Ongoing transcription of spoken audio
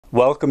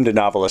Welcome to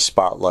Novelist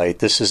Spotlight.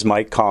 This is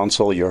Mike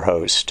Consul, your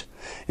host.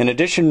 In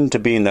addition to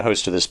being the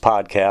host of this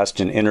podcast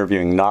and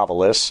interviewing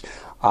novelists,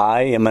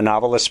 I am a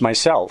novelist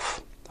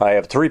myself. I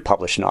have 3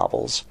 published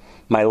novels.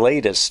 My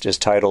latest is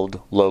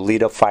titled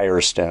Lolita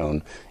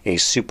Firestone, a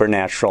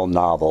supernatural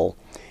novel,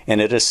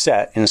 and it is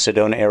set in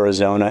Sedona,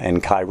 Arizona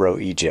and Cairo,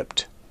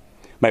 Egypt.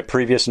 My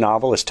previous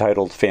novel is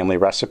titled Family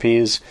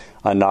Recipes,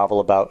 a novel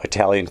about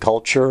Italian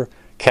culture,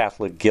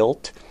 Catholic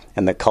guilt,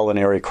 and the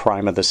culinary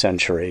crime of the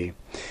century.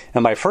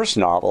 And my first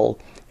novel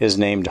is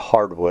named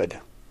Hardwood,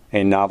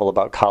 a novel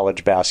about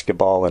college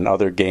basketball and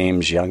other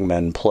games young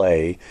men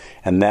play.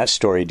 And that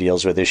story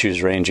deals with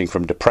issues ranging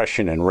from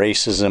depression and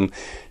racism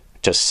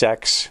to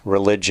sex,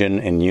 religion,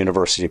 and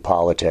university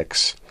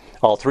politics.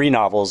 All 3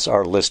 novels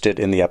are listed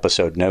in the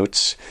episode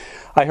notes.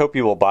 I hope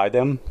you will buy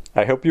them,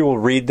 I hope you will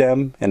read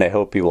them, and I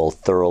hope you will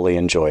thoroughly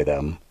enjoy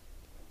them.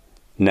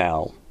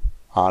 Now,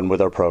 on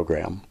with our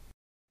program.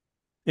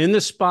 In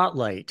the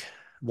Spotlight,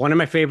 one of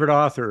my favorite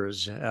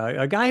authors,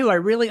 a guy who I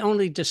really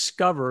only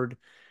discovered.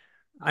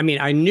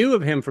 I knew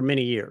of him for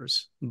many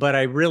years, but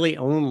I really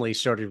only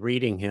started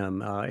reading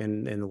him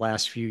in the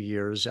last few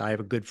years. I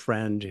have a good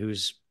friend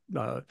whose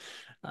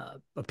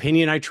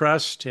opinion I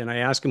trust, and I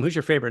asked him, "Who's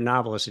your favorite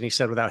novelist?" And he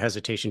said, without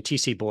hesitation,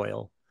 T.C.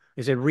 Boyle.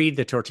 He said, "Read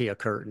The Tortilla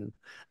Curtain."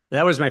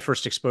 That was my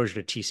first exposure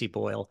to T.C.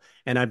 Boyle,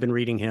 and I've been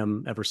reading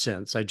him ever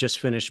since. I just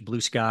finished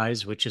Blue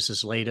Skies, which is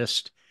his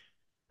latest.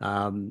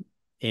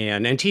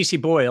 And T.C.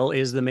 Boyle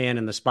is the man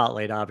in the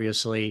spotlight,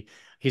 obviously.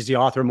 He's the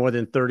author of more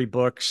than 30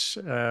 books,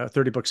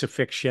 30 books of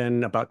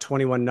fiction, about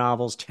 21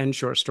 novels, 10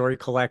 short story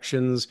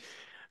collections.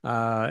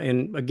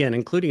 And again,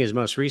 including his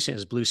most recent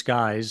is Blue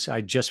Skies. I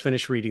just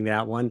finished reading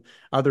that one.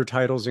 Other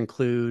titles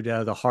include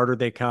The Harder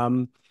They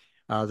Come,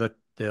 the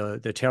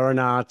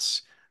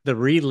Terranauts, the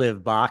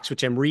Relive Box,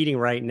 which I'm reading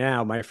right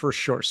now. My first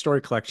short story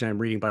collection I'm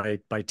reading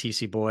by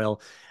T.C.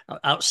 Boyle.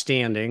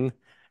 Outstanding.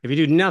 If you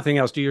do nothing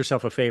else, do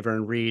yourself a favor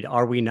and read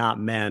Are We Not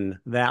Men?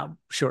 That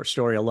short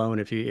story alone,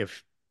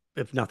 if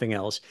nothing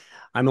else.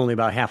 I'm only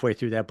about halfway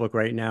through that book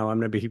right now.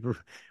 I'm going to be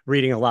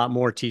reading a lot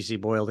more T.C.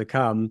 Boyle to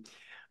come.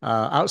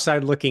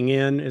 Outside Looking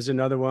In is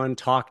another one.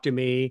 Talk to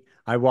Me.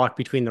 I Walk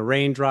Between the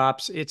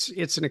Raindrops.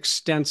 It's an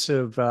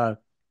extensive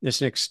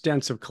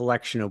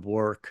collection of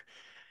work,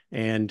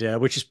 and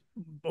which is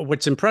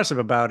what's impressive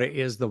about it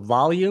is the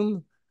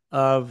volume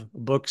of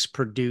books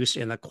produced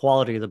and the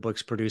quality of the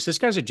books produced. This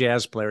guy's a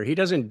jazz player. He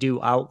doesn't do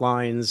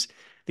outlines,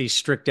 these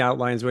strict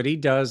outlines. What he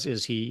does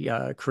is he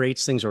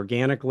creates things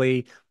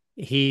organically.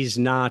 He's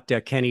not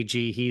Kenny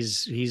G.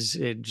 He's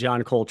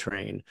John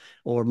Coltrane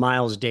or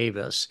Miles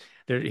Davis.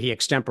 He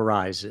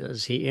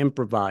extemporizes. He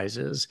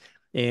improvises.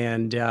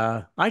 And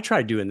I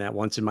tried doing that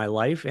once in my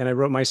life, and I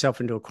wrote myself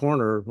into a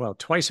corner. Well,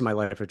 twice in my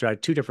life. I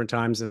tried 2 different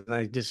times, and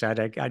I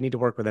decided I need to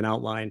work with an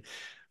outline.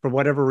 For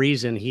whatever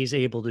reason, he's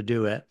able to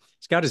do it.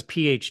 He's got his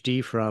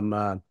PhD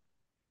from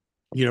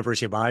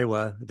University of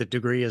Iowa. The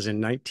degree is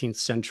in 19th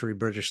century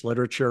British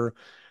literature.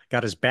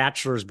 Got his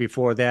bachelor's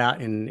before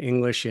that in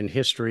English and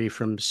history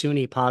from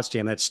SUNY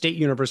Potsdam, that's State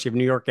University of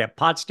New York at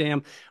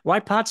Potsdam. Why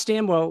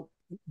Potsdam? Well,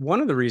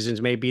 one of the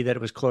reasons may be that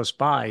it was close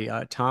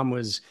by. Tom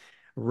was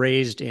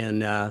raised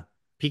in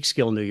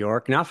Peekskill, New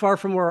York, not far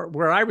from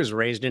where I was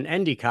raised in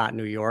Endicott,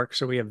 New York.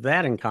 So we have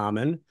that in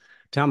common.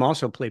 Tom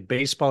also played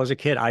baseball as a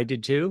kid. I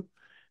did too,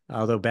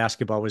 although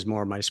basketball was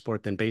more my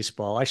sport than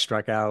baseball. I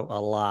struck out a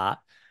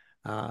lot.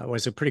 I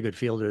was a pretty good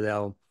fielder,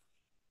 though.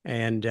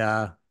 And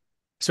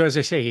so, as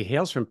I say, he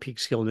hails from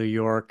Peekskill, New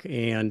York,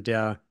 and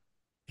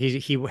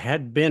he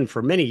had been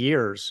for many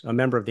years a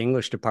member of the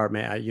English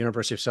department at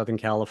University of Southern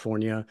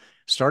California,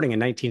 starting in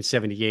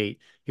 1978.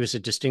 He was a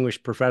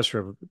distinguished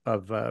professor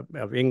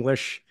of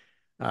English,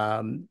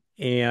 and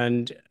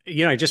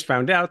I just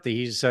found out that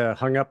he's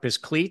hung up his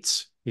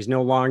cleats. He's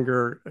no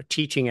longer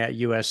teaching at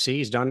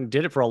USC.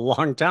 Did it for a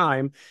long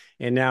time,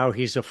 and now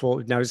he's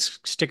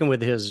sticking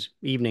with his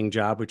evening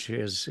job, which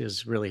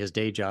is really his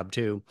day job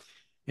too.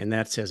 And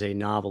that's as a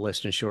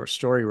novelist and short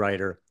story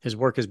writer. His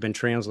work has been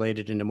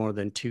translated into more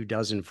than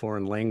 24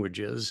 foreign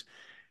languages,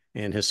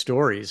 and his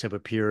stories have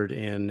appeared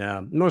in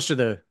most of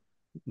the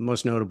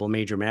most notable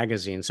major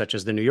magazines, such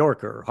as The New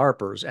Yorker,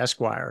 Harper's,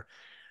 Esquire,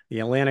 The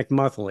Atlantic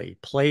Monthly,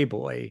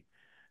 Playboy,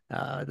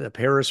 the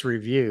Paris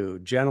Review,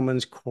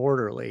 Gentleman's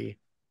Quarterly,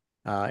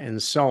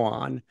 and so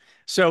on.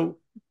 So,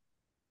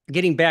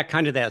 getting back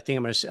kind of that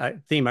theme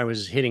I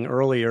was hitting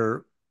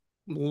earlier,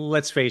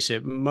 let's face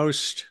it,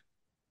 most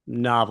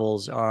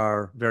novels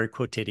are very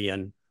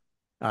quotidian.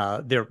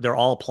 They're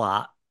all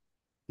plot,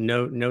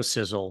 no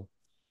sizzle.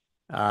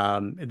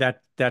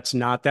 That's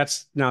not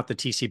the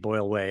T.C.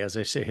 Boyle way. As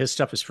I say, his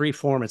stuff is free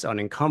form, it's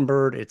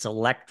unencumbered, it's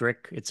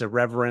electric, it's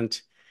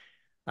irreverent.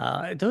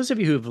 Those of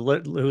you who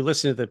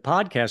listen to the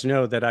podcast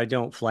know that I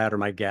don't flatter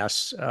my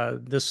guests.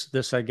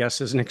 This I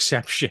guess is an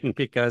exception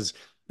because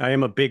I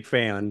am a big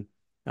fan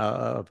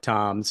of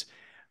Tom's.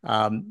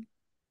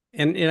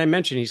 And I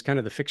mentioned he's kind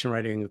of the fiction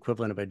writing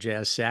equivalent of a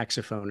jazz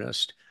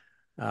saxophonist,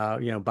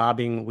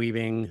 bobbing,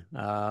 weaving,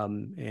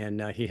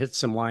 and he hits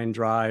some line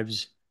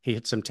drives. He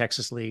hit some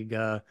Texas League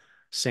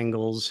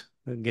singles,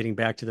 getting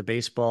back to the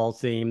baseball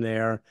theme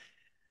there.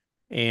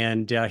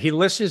 And he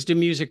listens to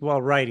music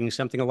while writing,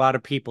 something a lot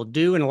of people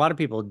do and a lot of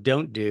people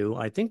don't do.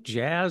 I think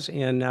jazz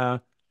and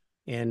um,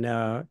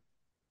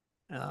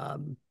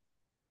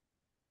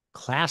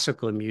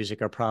 classical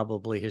music are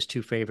probably his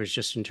two favorites,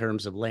 just in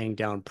terms of laying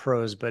down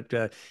prose. But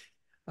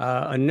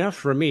enough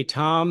for me.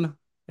 Tom,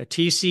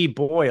 T.C.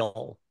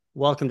 Boyle,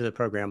 welcome to the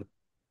program.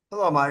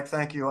 Hello, Mike.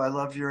 Thank you. I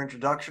loved your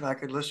introduction. I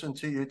could listen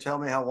to you tell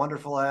me how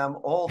wonderful I am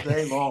all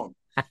day long.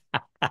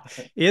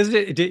 Is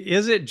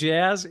it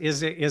jazz?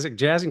 Is it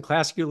jazz and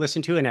classic you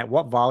listen to, and at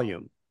what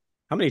volume?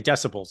 How many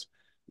decibels?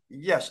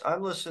 Yes,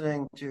 I'm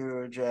listening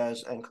to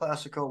jazz and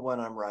classical when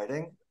I'm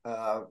writing.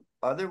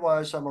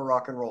 Otherwise, I'm a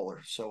rock and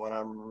roller. So when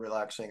I'm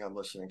relaxing, I'm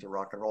listening to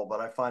rock and roll, but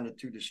I find it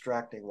too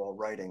distracting while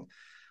writing.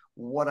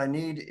 What I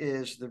need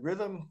is the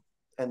rhythm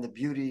and the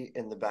beauty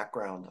in the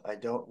background. I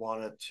don't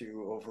want it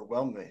to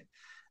overwhelm me.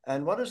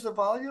 And what is the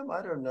volume?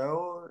 I don't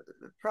know.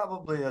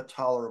 Probably a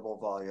tolerable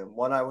volume.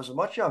 When I was a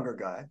much younger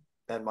guy,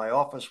 and my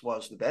office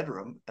was the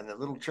bedroom, and the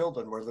little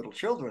children were little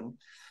children,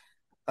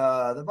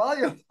 the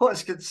volume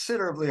was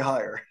considerably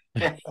higher.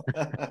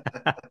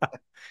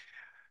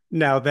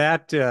 Now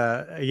that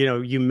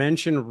you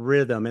mentioned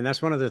rhythm, and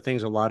that's one of the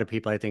things a lot of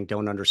people I think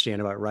don't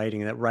understand about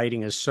writing, that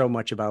writing is so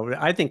much about,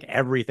 I think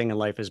everything in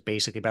life is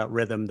basically about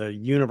rhythm. The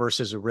universe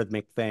is a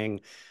rhythmic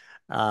thing.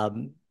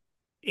 Um,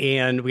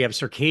 and we have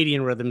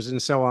circadian rhythms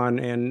and so on.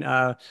 And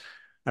I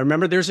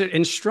remember there's an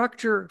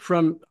instructor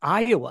from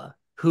Iowa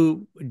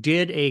who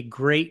did a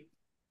great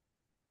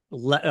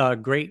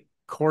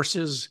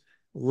courses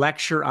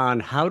lecture on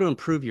how to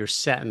improve your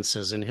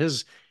sentences. And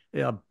his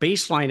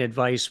baseline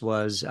advice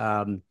was,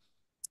 and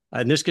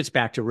this gets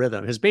back to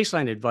rhythm. His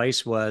baseline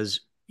advice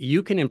was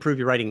you can improve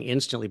your writing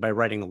instantly by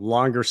writing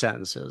longer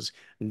sentences.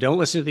 Don't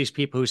listen to these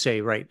people who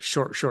say write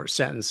short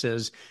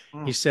sentences.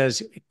 He Mm,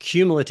 says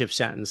cumulative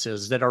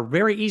sentences that are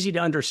very easy to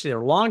understand.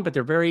 They're long, but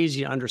they're very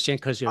easy to understand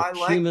because they're I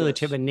like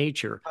cumulative this. in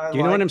nature. I Do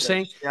you know what like I'm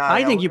saying? this. Yeah,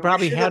 I yeah. think you We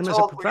probably should had have him as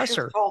a told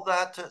professor.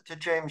 that to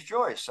James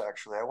Joyce,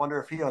 actually. I wonder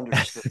if he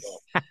understood that.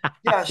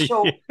 Yeah,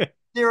 so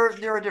there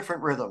are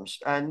different rhythms.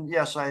 And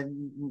yes, I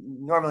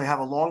normally have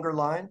a longer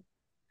line.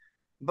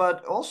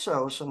 But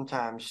also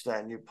sometimes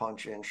then you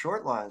punch in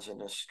short lines in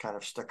this kind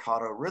of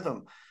staccato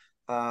rhythm.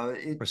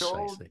 It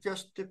all Precisely.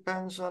 just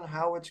depends on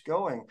how it's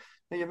going.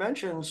 Now, you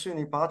mentioned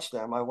SUNY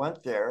Potsdam. I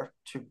went there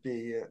to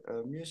be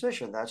a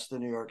musician. That's the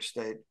New York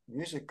State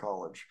Music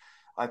College.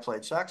 I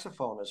played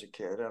saxophone as a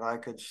kid, and I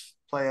could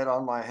play it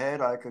on my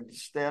head. I could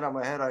stand on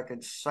my head. I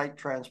could sight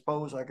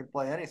transpose. I could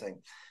play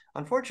anything.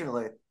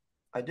 Unfortunately,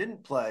 I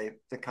didn't play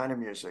the kind of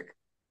music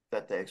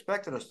that they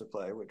expected us to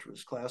play, which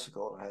was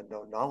classical. I had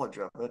no knowledge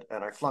of it,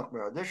 and I flunked my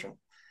audition.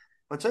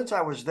 But since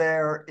I was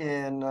there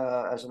in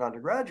as an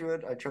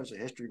undergraduate, I chose a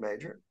history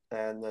major.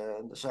 And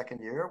in the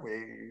second year,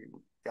 we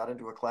got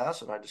into a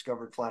class, and I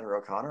discovered Flannery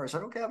O'Connor. I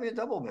said, "Okay, I'll be a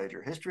double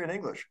major, history and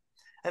English."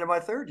 And in my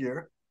third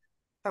year,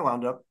 I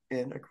wound up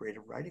in a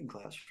creative writing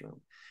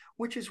classroom,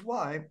 which is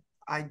why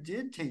I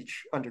did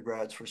teach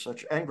undergrads for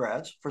such and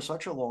grads for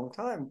such a long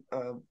time.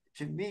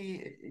 To me,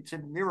 it's a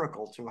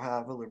miracle to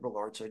have a liberal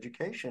arts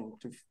education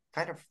to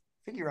kind of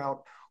figure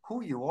out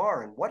who you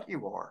are and what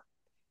you are.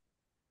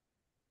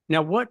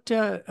 Now,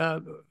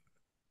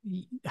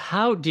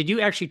 how did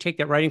you actually take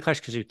that writing class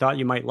because you thought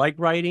you might like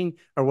writing,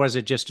 or was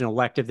it just an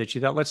elective that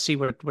you thought, let's see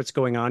what's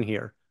going on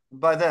here?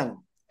 By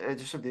then,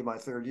 this would be my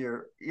third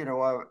year.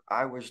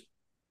 I was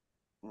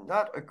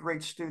not a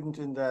great student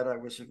in that I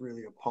was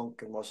really a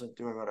punk and wasn't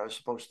doing what I was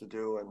supposed to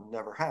do and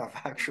never have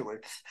actually.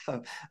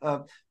 uh,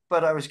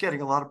 but I was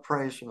getting a lot of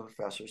praise from the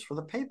professors for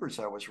the papers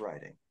I was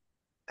writing.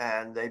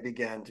 And they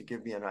began to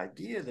give me an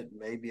idea that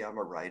maybe I'm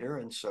a writer.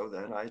 And so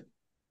then I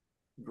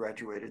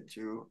graduated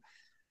to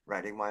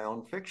writing my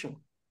own fiction.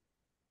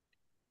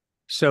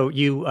 So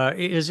you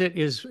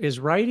is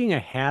writing a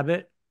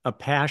habit, a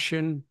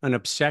passion, an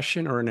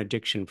obsession, or an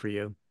addiction for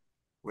you?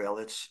 Well,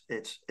 it's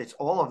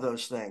all of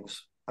those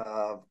things.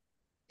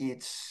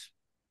 It's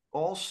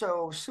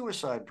also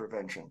suicide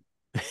prevention.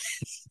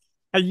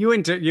 You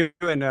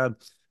and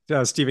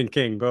Stephen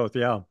King both,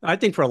 yeah. I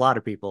think for a lot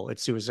of people,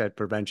 it's suicide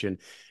prevention.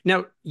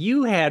 Now,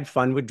 you had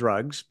fun with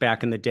drugs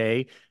back in the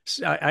day.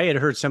 I had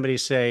heard somebody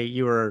say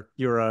you were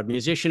a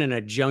musician and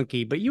a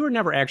junkie, but you were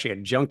never actually a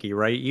junkie,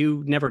 right?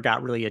 You never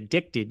got really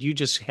addicted. You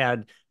just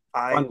had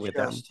I fun with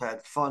them. just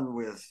had fun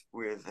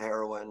with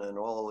heroin and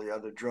all the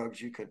other drugs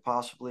you could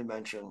possibly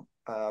mention.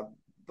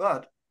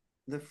 But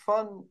the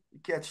fun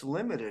gets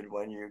limited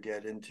when you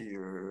get into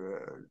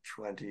your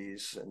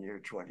 20s and you're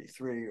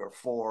 23 or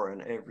 4,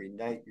 and every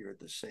night you're at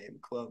the same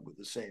club with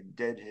the same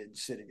deadhead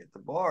sitting at the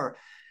bar.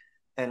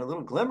 And a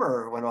little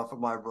glimmer went off of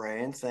my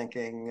brain,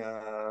 thinking,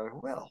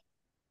 well,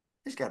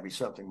 there's got to be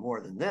something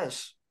more than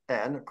this.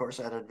 And of course,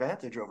 I had an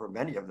advantage over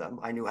many of them.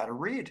 I knew how to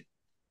read.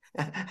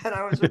 And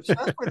I was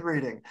obsessed with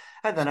reading.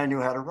 And then I knew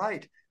how to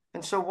write.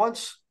 And so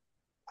once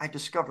I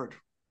discovered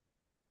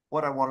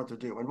what I wanted to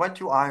do and went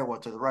to Iowa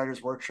to the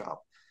writer's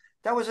workshop,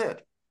 that was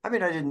it. I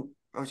mean,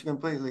 I was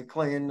completely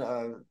clean,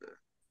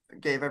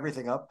 gave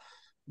everything up,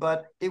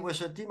 but it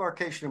was a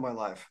demarcation in my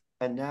life.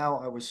 And now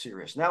I was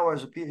serious. Now I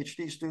was a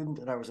PhD student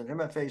and I was an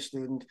MFA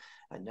student,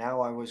 and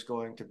now I was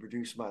going to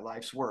produce my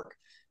life's work.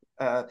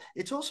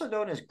 It's also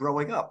known as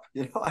growing up.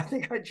 I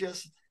think I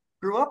just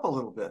grew up a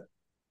little bit.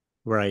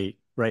 Right,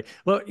 right.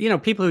 Well,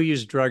 people who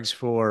use drugs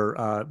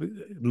for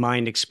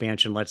mind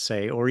expansion, let's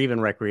say, or even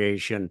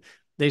recreation,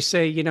 they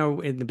say,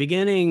 in the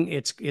beginning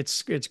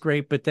it's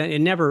great, but then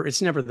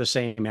it's never the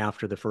same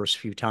after the first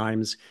few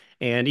times.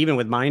 And even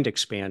with mind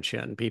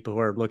expansion, people who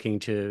are looking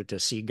to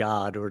see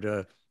God or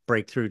to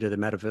break through to the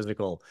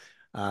metaphysical,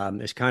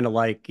 it's kind of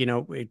like,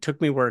 it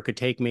took me where it could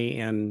take me,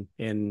 and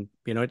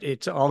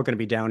it's all going to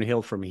be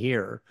downhill from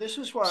here. This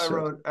is why I So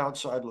wrote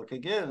Outside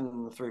Looking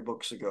In 3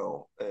 books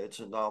ago. It's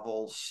a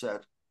novel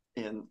set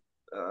in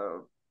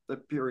the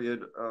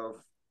period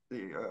of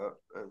the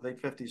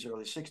late 50s,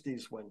 early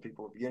 60s, when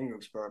people were beginning to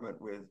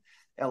experiment with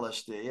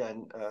LSD.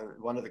 And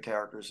one of the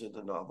characters in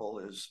the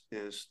novel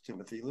is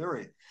Timothy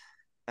Leary.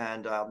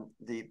 And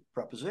the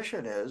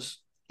proposition is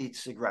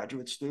he's a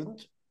graduate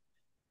student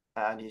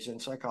and he's in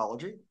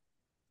psychology.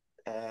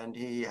 And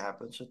he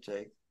happens to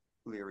take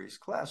Leary's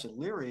class. And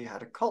Leary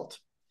had a cult.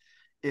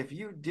 If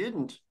you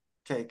didn't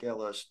take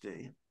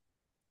LSD,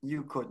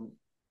 you couldn't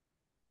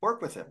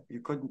work with him.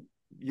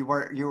 You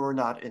were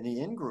not in the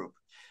in group.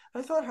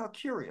 I thought, how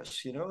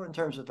curious, in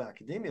terms of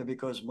academia,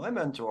 because my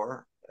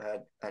mentor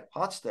at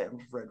Potsdam,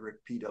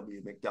 Frederick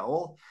P.W.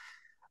 McDowell,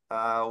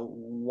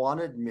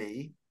 wanted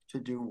me to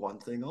do one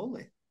thing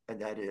only,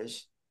 and that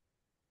is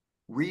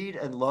read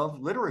and love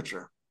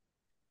literature.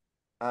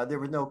 There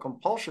was no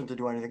compulsion to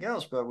do anything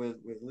else, but with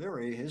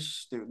Leary, his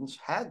students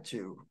had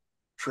to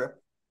trip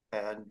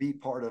and be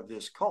part of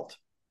this cult.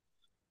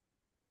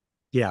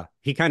 yeah,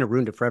 he kind of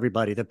ruined it for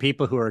everybody. The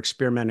people who are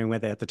experimenting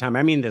with it at the time.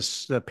 I mean, the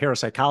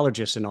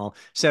parapsychologists and all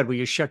said, well,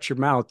 you shut your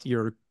mouth.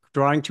 You're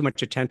drawing too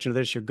much attention to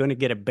this. You're going to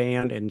get it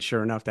banned. And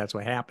sure enough, that's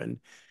what happened.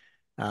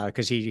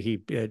 Because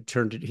he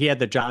had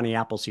the Johnny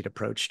Appleseed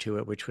approach to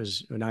it, which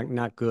was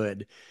not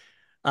good.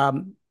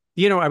 Um,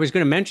 I was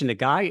going to mention the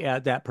guy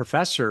at that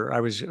professor I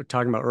was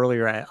talking about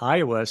earlier at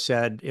Iowa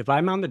said, if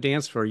I'm on the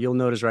dance floor, you'll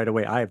notice right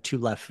away I have two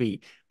left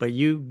feet. But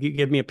you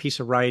give me a piece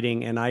of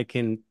writing and I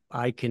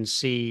can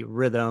see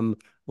rhythm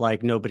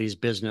like nobody's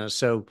business.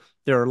 So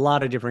there are a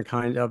lot of different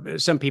kinds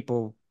of. Some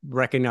people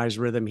recognize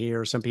rhythm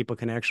here. Some people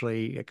can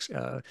actually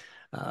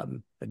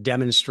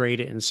demonstrate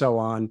it, and so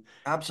on.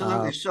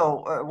 Absolutely.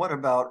 So, what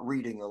about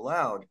reading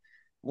aloud?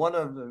 One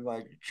of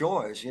my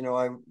joys,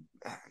 I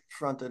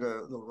fronted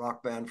a little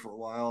rock band for a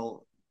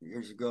while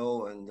years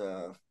ago, and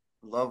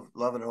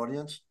love an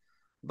audience.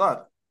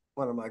 But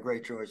one of my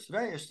great joys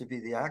today is to be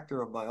the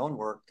actor of my own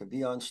work, to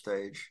be on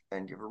stage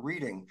and give a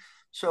reading.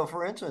 So,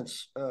 for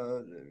instance,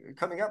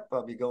 coming up,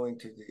 I'll be going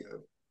to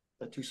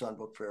the Tucson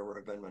Book Fair, where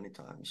I've been many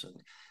times,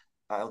 and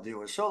I'll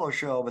do a solo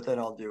show, but then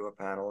I'll do a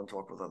panel and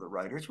talk with other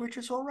writers, which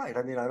is all right.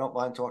 I mean, I don't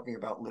mind talking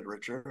about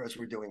literature as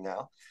we're doing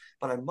now,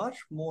 but I much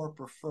more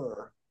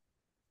prefer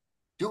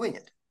doing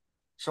it.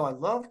 So I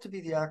love to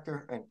be the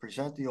actor and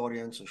present the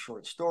audience a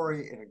short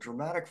story in a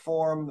dramatic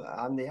form.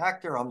 I'm the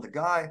actor, I'm the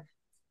guy.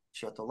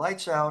 Shut the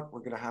lights out. We're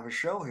going to have a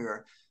show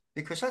here,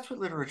 because that's what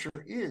literature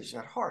is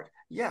at heart.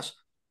 Yes,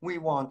 we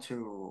want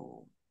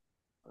to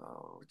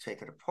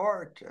take it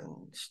apart and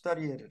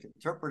study it and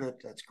interpret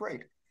it. That's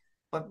great.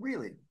 But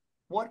really,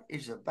 what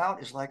it's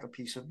about is like a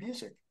piece of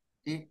music.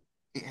 It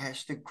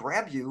has to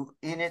grab you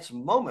in its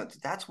moment.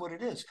 That's what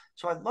it is.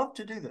 So I love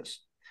to do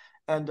this.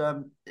 And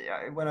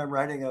when I'm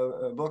writing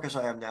a book, as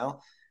I am now,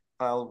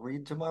 I'll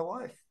read to my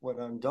wife when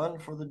I'm done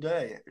for the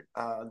day.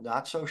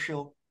 Not so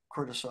she'll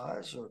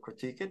criticize or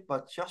critique it,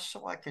 but just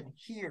so I can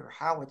hear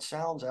how it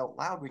sounds out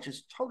loud, which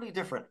is totally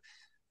different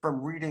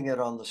from reading it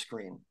on the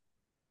screen.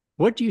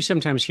 What do you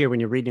sometimes hear when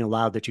you're reading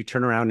aloud that you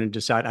turn around and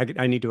decide,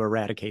 I need to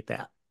eradicate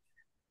that?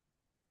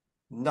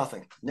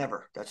 Nothing,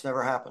 never. That's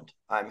never happened.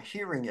 I'm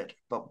hearing it,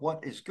 but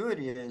what is good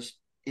is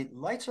it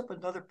lights up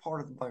another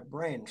part of my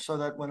brain, so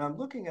that when I'm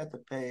looking at the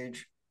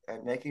page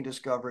and making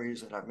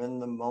discoveries and I'm in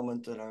the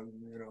moment and I'm,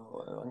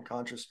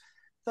 unconscious,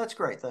 that's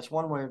great. That's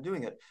one way of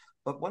doing it.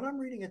 But when I'm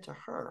reading it to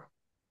her,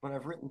 what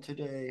I've written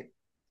today,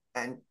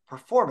 and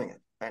performing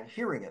it and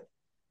hearing it,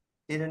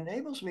 it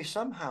enables me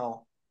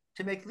somehow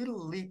to make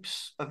little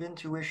leaps of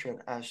intuition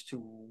as to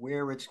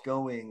where it's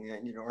going,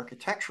 and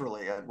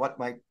architecturally, and what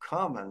might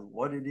come and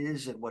what it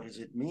is and what does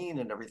it mean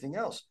and everything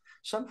else.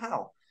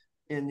 Somehow,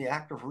 in the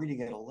act of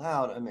reading it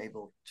aloud, I'm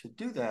able to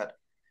do that.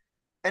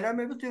 And I'm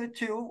able to do it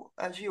too,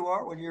 as you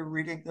are when you're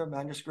reading the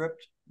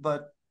manuscript,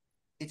 but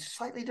it's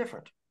slightly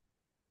different.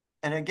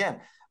 And again,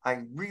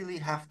 I really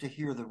have to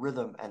hear the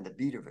rhythm and the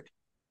beat of it.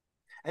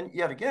 And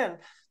yet again,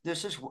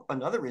 this is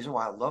another reason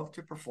why I love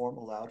to perform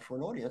aloud for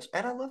an audience.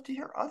 And I love to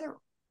hear other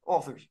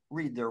authors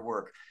read their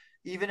work,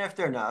 even if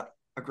they're not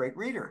a great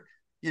reader.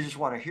 You just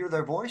want to hear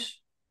their voice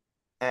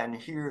and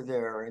hear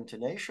their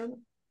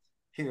intonation,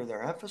 hear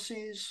their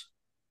emphases,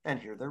 and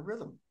hear their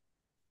rhythm.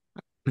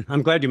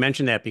 I'm glad you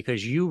mentioned that,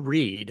 because you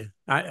read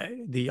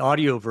the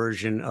audio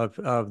version of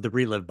the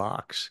Relive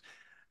Box.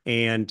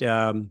 And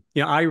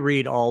I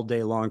read all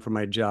day long for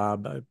my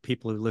job.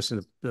 People who listen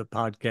to the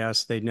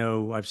podcast, they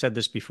know I've said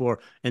this before.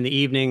 In the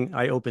evening,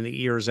 I open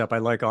the ears up. I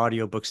like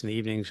audiobooks in the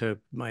evening, so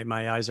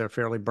my eyes are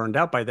fairly burned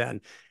out by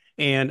then.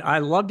 And I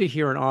love to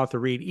hear an author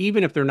read,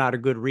 even if they're not a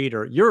good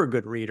reader. You're a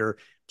good reader.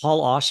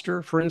 Paul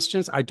Auster, for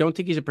instance, I don't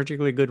think he's a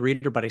particularly good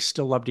reader, but I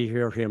still love to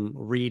hear him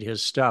read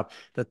his stuff.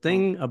 The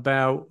thing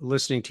about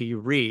listening to you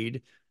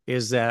read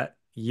is that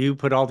you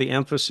put all the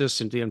emphasis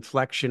and the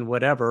inflection,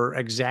 whatever,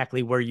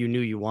 exactly where you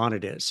knew you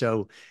wanted it.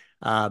 So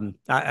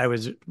I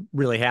was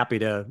really happy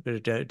to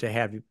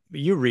have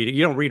you read it.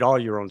 You don't read all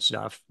your own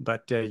stuff,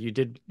 but you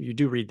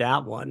do read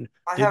that one.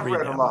 I Did have read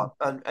read a that one.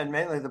 lot, and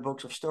mainly the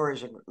books of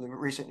stories in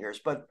recent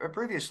years. But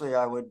previously,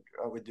 I would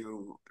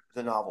do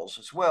the novels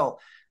as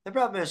well. The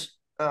problem is,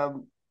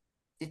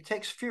 it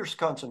takes fierce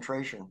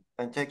concentration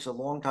and takes a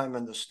long time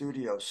in the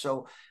studio.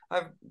 So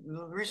in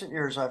recent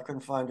years, I've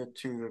confined it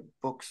to the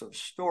books of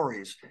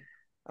stories.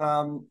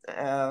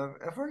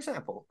 For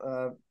example,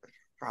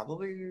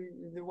 probably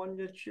the one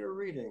that you're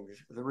reading,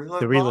 the The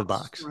Relive Relive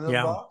Box. Box. Relive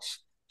Yeah.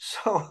 Box.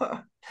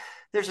 So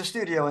there's a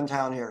studio in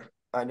town here.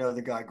 I know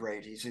the guy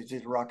great. He's a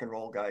rock and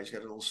roll guy. He's got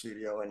a little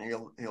studio, and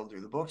he'll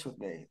do the books with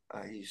me.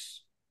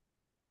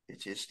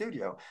 It's his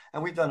studio,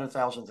 and we've done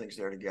 1,000 things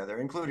there together,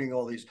 including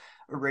all these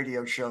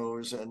radio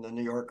shows and the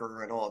New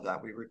Yorker and all of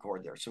that. We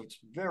record there, so it's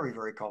very,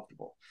 very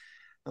comfortable.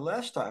 The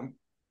last time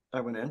I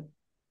went in,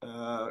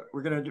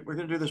 we're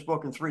gonna do this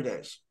book in 3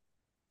 days,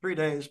 3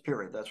 days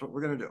period. That's what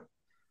we're gonna do.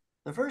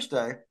 The first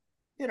day,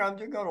 I'm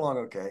going along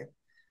okay,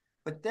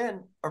 but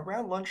then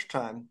around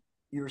lunchtime,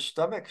 your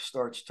stomach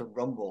starts to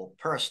rumble.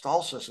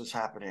 Peristalsis is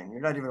happening.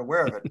 You're not even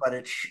aware of it, but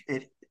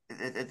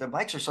the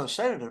mics are so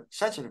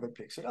sensitive, it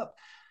picks it up.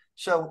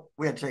 So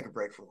we had to take a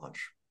break for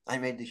lunch. I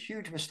made the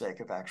huge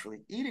mistake of actually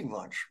eating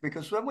lunch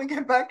because when we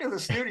get back to the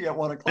studio at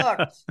 1 o'clock,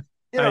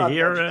 I I'm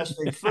hear it.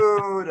 digesting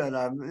food and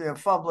I'm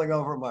fumbling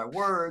over my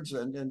words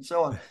and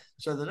so on.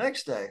 So the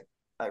next day,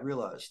 I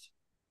realized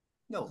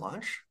no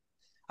lunch.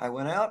 I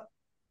went out,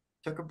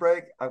 took a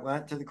break. I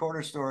went to the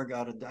corner store,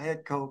 got a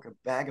Diet Coke, a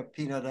bag of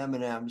peanut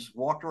M&Ms,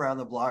 walked around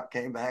the block,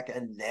 came back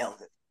and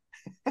nailed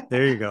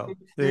There you it. go. You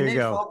There you need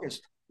go.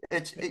 focus.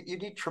 You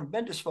need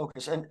tremendous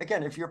focus. And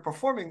again, if you're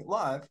performing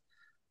live,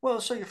 well,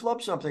 so you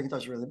flub something, it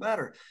doesn't really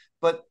matter.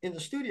 But in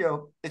the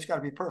studio, it's got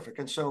to be perfect.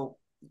 And so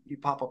you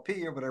pop a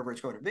P or whatever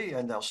it's going to be,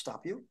 and they'll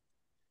stop you.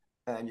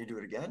 And you do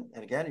it again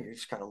and again, and you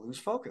just kind of lose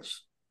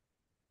focus.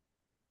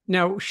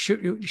 Now,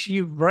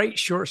 you write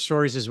short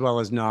stories as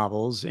well as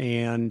novels,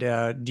 and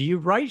do you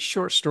write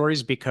short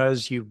stories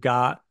because you've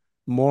got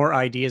more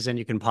ideas than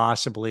you can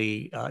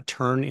possibly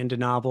turn into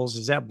novels?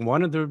 Is that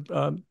one of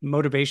the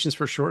motivations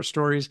for short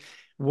stories?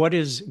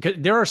 'Cause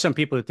there are some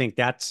people who think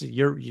that's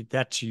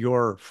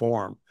your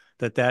form,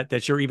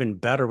 that you're even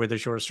better with the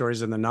short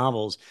stories than the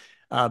novels.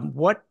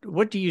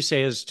 What do you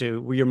say as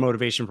to your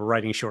motivation for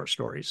writing short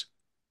stories?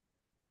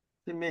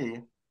 To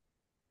me,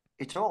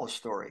 it's all a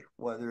story,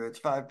 whether it's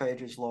 5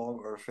 pages long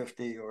or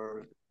 50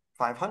 or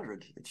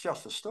 500. It's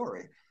just a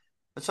story.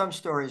 But some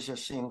stories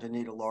just seem to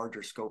need a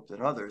larger scope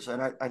than others.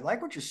 And I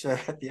like what you said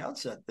at the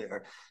outset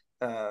there,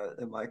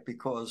 Mike,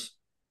 because,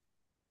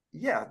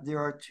 yeah, there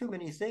are too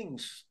many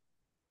things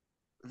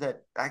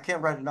that I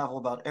can't write a novel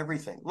about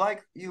everything.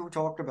 Like you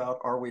talked about,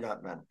 Are We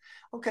Not Men?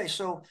 Okay,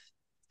 so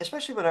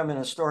especially when I'm in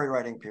a story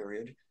writing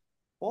period,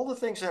 all the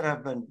things that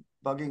have been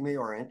bugging me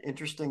or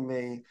interesting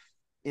me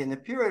in the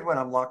period when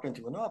I'm locked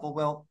into a novel,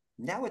 well,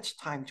 now it's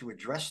time to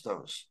address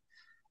those.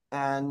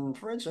 And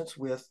for instance,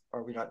 with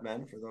Are We Not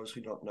Men, for those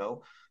who don't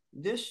know,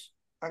 this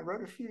I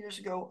wrote a few years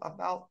ago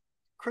about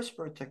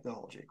CRISPR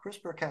technology,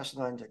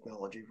 CRISPR-Cas9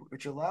 technology,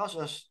 which allows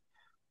us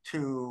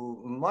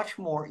to much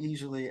more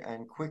easily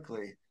and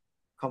quickly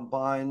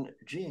combine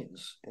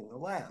genes in the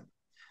lab.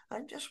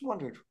 I just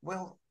wondered,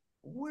 well,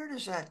 where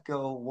does that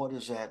go? What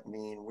does that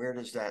mean? Where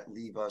does that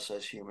leave us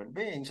as human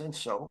beings? And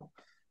so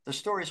the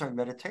stories are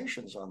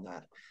meditations on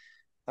that.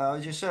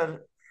 As you said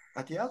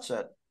at the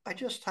outset, I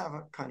just have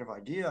a kind of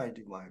idea. I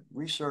do my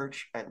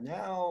research, and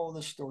now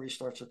the story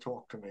starts to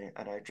talk to me,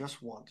 and I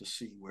just want to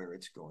see where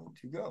it's going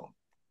to go.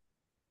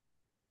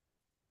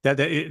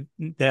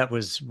 That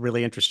was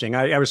really interesting.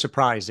 I was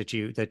surprised that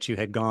you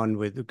had gone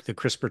with the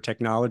CRISPR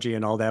technology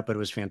and all that, but it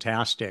was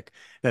fantastic.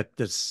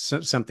 That's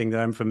something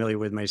that I'm familiar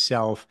with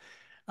myself.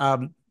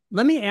 Let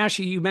me ask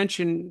you, you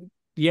mentioned,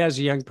 yeah, as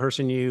a young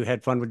person, you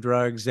had fun with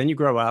drugs, then you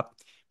grow up,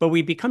 but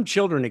we become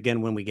children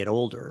again when we get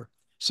older.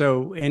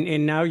 So,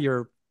 and now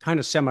you're kind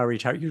of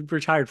semi-retired. You've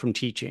retired from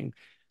teaching. Yeah, wait,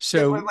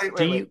 So wait, do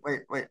wait, wait, you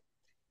wait, wait.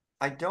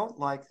 I don't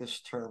like this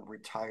term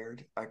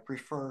retired. I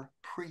prefer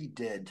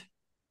pre-dead.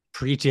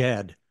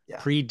 pre-dead, Yeah,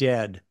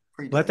 pre-dead?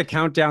 Let the pre-dead.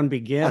 countdown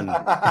begin.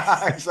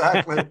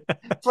 Exactly.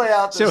 Play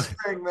out the So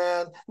string,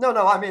 man. No,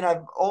 no. I mean,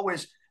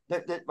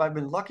 I've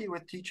been lucky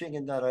with teaching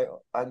in that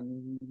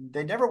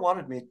they never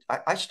wanted me.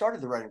 I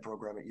started the writing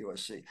program at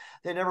USC.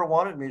 They never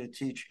wanted me to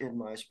teach in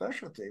my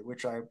specialty,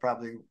 which I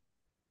probably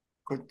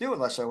couldn't do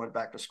unless I went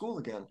back to school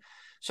again.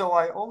 So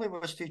I only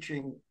was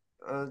teaching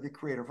the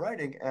creative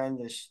writing, and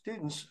the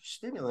students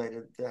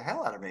stimulated the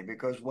hell out of me,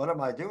 because what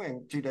am I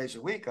doing 2 days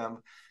a week?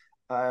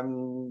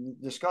 I'm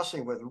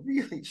discussing with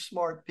really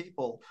smart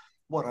people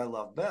what I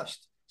love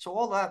best. So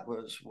all that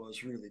was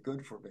really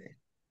good for me.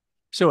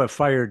 So it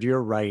fired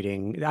your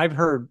writing. I've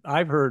heard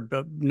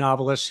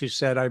novelists who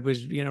said I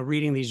was,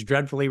 reading these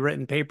dreadfully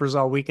written papers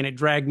all week and it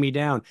dragged me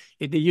down.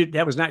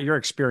 That was not your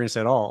experience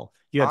at all.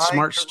 You had I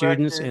smart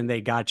students and corrected,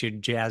 they got you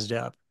jazzed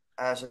up.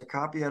 as a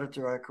copy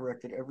editor, I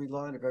corrected every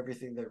line of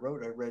everything they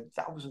wrote. I read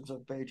thousands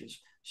of pages.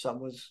 Some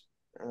was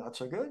not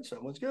so good,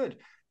 some was good.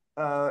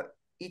 Uh,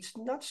 it's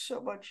not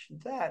so much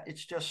that,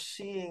 it's just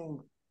seeing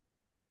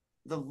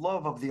the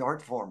love of the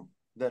art form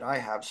that I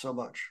have so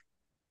much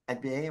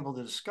and being able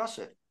to discuss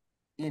it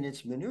in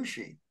its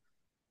minutiae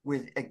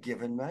with a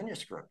given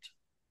manuscript.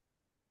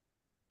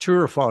 True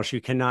or false, you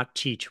cannot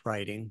teach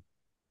writing.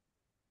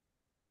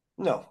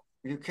 No,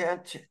 you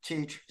can't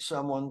teach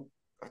someone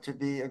to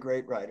be a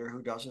great writer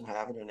who doesn't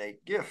have an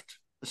innate gift.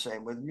 The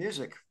same with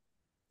music,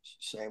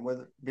 same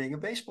with being a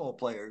baseball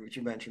player, which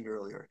you mentioned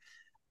earlier.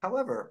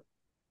 However,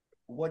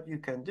 what you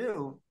can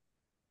do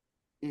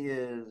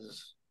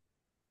is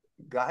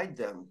guide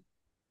them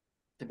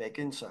to make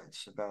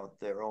insights about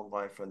their own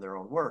life and their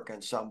own work.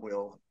 And some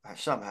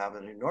have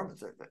an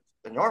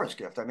enormous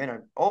gift. I mean, I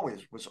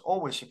was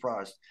always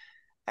surprised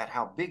at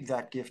how big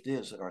that gift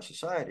is in our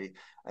society,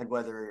 and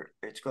whether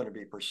it's going to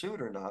be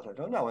pursued or not, I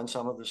don't know. And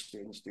some of the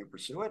students do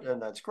pursue it,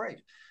 and that's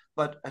great.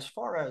 But as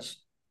far as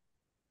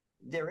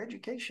their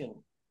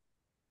education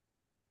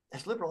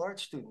as liberal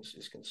arts students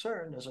is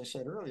concerned, as I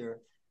said earlier,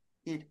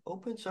 it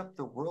opens up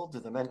the world to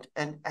them.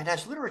 And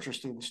as literature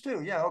students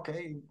too, yeah,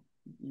 okay,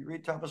 you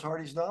read Thomas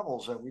Hardy's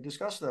novels and we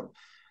discuss them.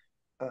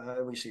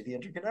 We see the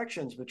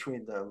interconnections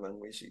between them and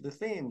we see the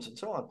themes and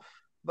so on.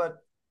 But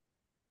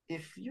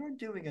if you're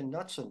doing a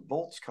nuts and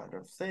bolts kind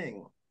of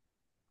thing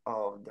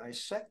of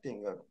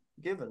dissecting a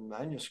given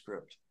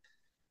manuscript,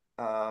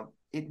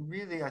 it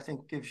really, I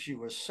think, gives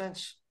you a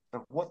sense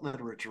of what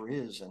literature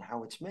is and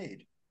how it's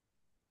made.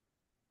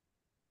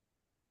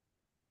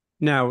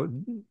 Now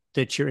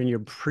that you're in your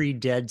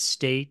pre-dead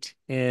state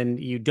and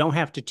you don't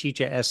have to teach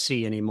a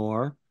SC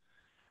anymore,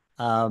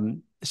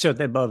 so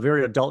that's a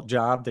very adult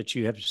job that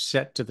you have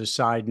set to the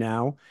side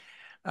now.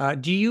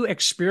 Do you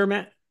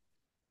experiment,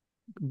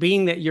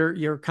 being that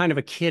you're kind of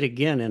a kid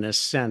again in a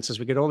sense? As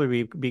we get older,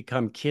 we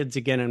become kids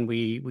again, and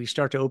we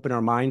start to open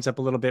our minds up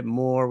a little bit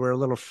more. We're a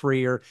little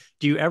freer.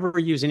 Do you ever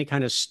use any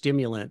kind of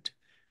stimulant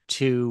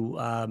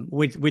to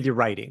with your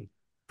writing?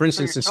 For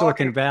So you're instance, in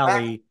Silicon talking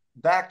Valley,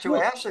 back to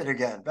well, acid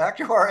again, back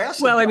to our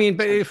acid well, I mean,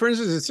 but conversation. for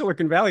instance, in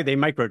Silicon Valley, they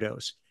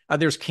microdose.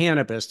 There's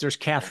cannabis, there's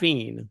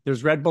caffeine,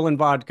 there's Red Bull and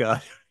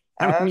vodka.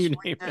 I mean, As you we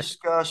name it.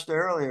 discussed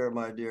earlier,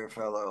 my dear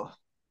fellow,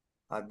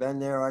 I've been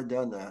there, I've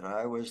done that.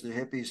 I was the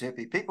hippies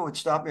hippie. People would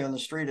stop me on the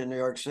street in New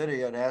York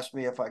City and ask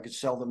me if I could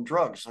sell them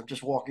drugs. I'm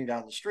just walking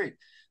down the street.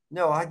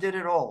 No, I did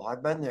it all.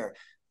 I've been there.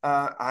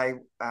 I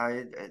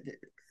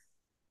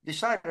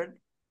decided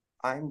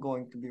I'm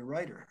going to be a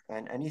writer,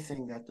 and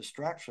anything that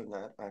distracts from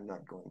that, I'm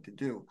not going to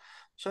do.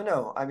 So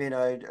no, I mean,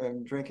 I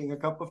am drinking a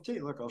cup of tea.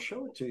 Look, I'll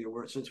show it to you,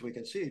 where since we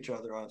can see each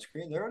other on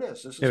screen. There it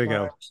is. This There is we my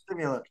go.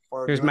 stimulant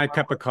for Here's doing my my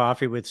cup of work.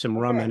 coffee with some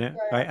rum Okay, in it.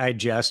 yeah, I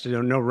jest.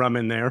 No rum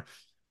in there,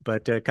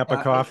 but a cup of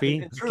yeah.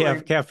 coffee.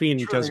 Truly,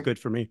 Caffeine does truly, good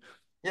for me.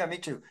 yeah, me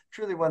too.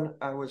 Truly, when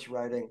I was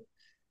writing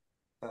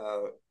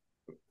uh,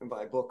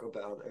 my book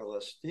about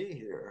LSD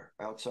here,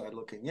 Outside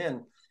Looking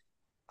In,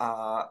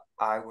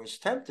 I was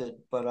tempted,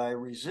 but I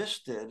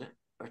resisted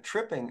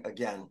tripping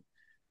again,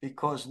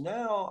 because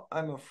now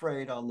I'm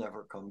afraid I'll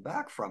never come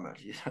back from it.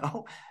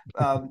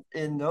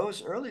 In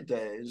those early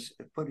days,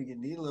 putting a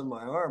needle in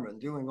my arm and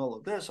doing all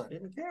of this, I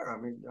didn't care. I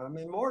mean, I'm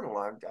immortal.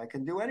 I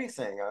can do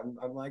anything.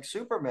 I'm like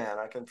Superman.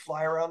 I can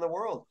fly around the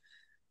world.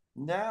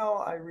 Now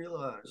I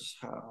realize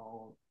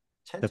how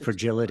The tentative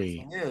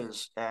fragility. everything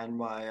is, and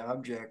my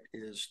object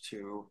is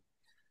to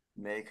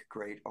make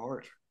great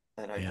art,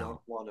 and I Yeah.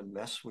 don't want to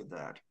mess with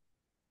that.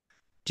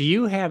 Do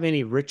you have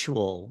any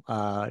ritual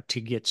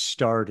to get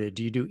started?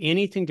 Do you do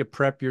anything to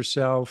prep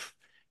yourself?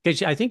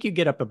 Because I think you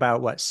get up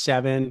about what,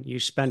 7? You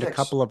spend a Six,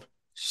 couple of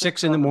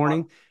 6 six in the on the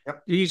button. morning.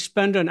 Yep. Do you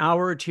spend an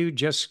hour or two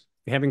just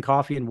having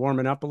coffee and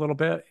warming up a little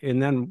bit,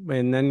 and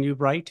then you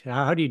write?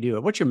 How do you do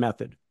it? What's your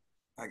method?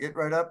 I get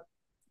right up,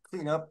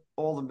 clean up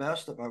all the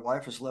mess that my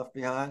wife has left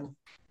behind,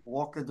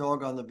 walk the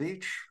dog on the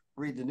beach,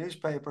 read the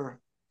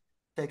newspaper,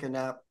 take a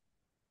nap,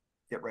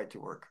 get right to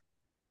work.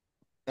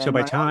 So And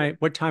my other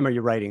what time are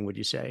you writing, would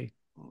you say?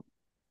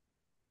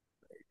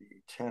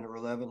 maybe 10 or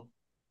 11.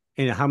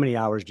 And how many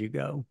hours do you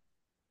go?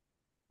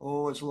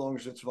 Oh, as long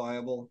as it's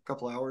viable, a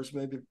couple hours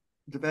maybe,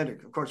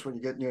 depending. Of course, when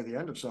you get near the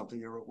end of something,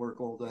 you're at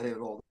work all day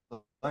and all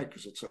night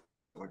because it's so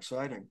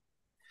exciting.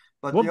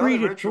 But What the other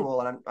breed?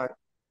 ritual, and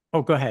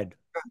Oh, go ahead.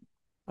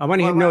 I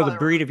want to well, my know the other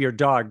breed of your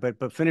dog,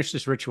 but finish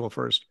this ritual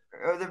first.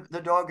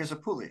 the dog is a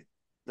pulley,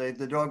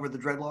 the dog with the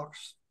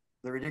dreadlocks,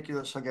 the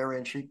ridiculous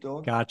Hungarian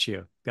sheepdog, Got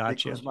you.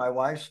 Got you. because my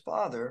wife's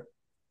father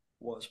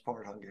was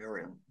part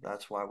Hungarian.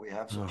 That's why we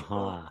have such a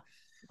dog. Uh-huh.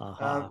 Uh,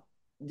 Uh-huh.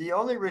 The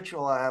only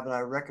ritual I have, and I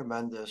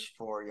recommend this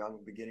for young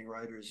beginning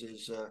writers,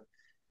 is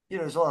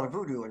there's a lot of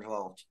voodoo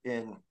involved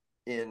in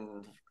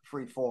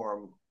free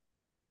form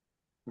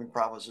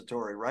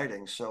improvisatory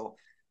writing. So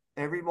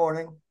every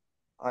morning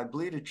I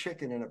bleed a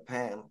chicken in a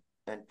pan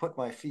and put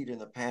my feet in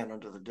the pan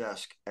under the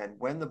desk. And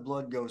when the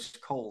blood goes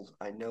cold,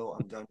 I know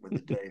I'm done with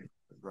the day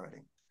with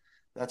writing.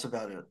 That's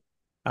about it.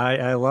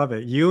 I love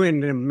it. You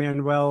and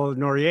Manuel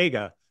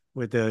Noriega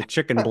with the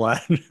chicken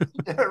blood.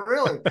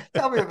 Really?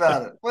 Tell me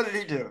about it. What did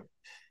he do?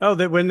 Oh,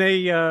 that when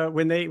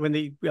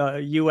the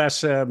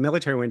U.S.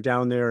 Military went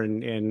down there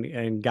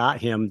and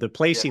got him, the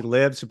place Yeah. he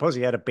lived, suppose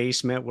he had a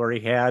basement where he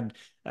had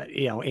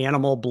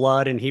animal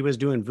blood, and he was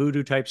doing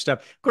voodoo type stuff.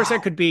 Of course, that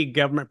Wow. could be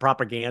government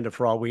propaganda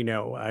for all we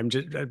know. I'm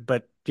just,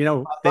 but I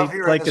love they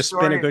hearing like the to spin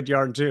a story. good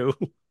yarn too.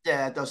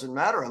 Yeah, it doesn't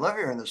matter. I love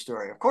hearing the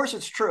story. Of course,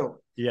 it's true.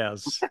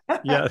 Yes,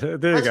 yeah, there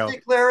you Let's go.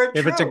 declare it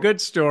If it's a true.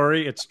 good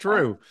story, it's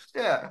true.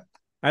 Yeah.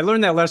 I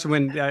learned that lesson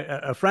when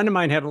a friend of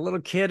mine had a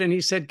little kid, and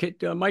he said,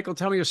 Michael,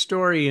 tell me a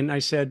story. And I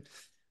said,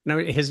 no,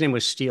 his name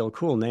was Steele,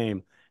 cool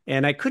name.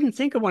 And I couldn't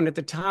think of one at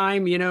the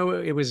time.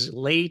 It was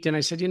late. And I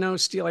said,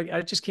 Steele,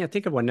 I just can't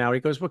think of one now. He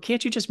goes, well,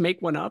 can't you just make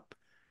one up?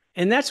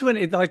 And that's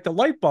when like the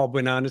light bulb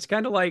went on. It's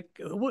kind of like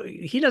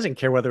he doesn't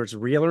care whether it's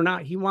real or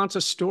not. He wants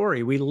a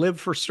story. We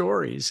live for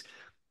stories.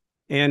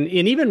 And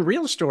even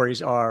real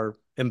stories are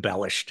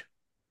embellished,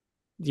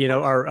 Of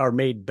course. are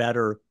made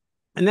better.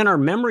 And then our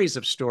memories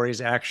of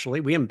stories,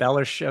 actually, we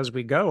embellish as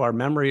we go. Our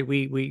memory,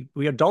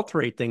 we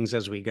adulterate things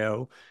as we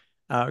go,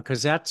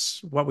 because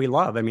that's what we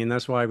love. I mean,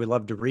 that's why we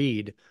love to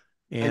read,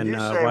 And and you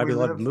say why we we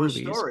love live for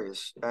movies.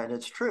 stories, and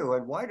it's true.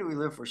 And why do we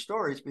live for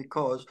stories?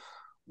 Because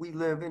we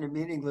live in a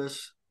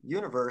meaningless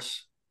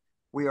universe.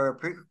 We are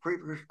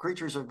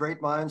creatures of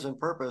great minds and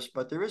purpose,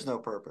 but there is no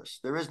purpose.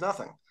 There is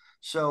nothing.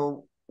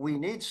 So we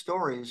need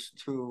stories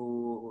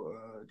to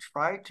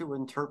try to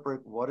interpret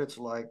what it's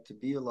like to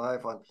be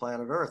alive on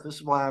planet Earth. This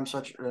is why I'm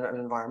such an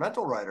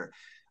environmental writer.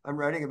 I'm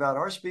writing about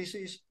our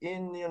species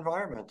in the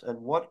environment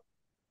and what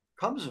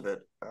comes of it.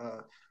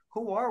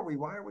 Who are we?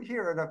 Why are we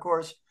here? And of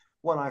course,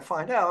 when I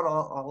find out,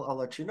 I'll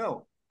let you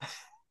know.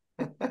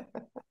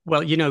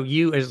 Well,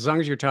 you as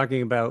long as you're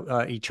talking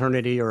about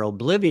eternity or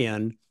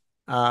oblivion,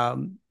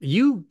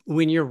 you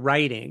when you're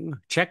writing,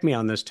 check me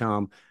on this,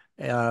 Tom.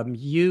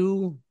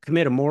 You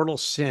commit a mortal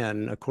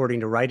sin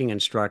according to writing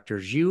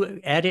instructors. You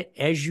edit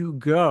as you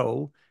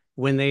go.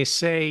 When they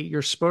say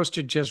you're supposed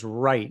to just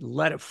write,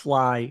 let it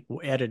fly,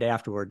 edit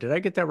afterward. Did I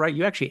get that right?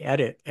 You actually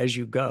edit as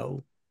you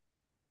go.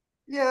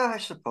 Yeah, I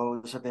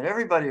suppose. I mean,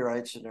 everybody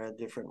writes in a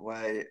different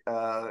way.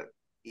 When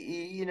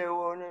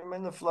I'm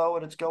in the flow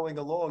and it's going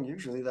along,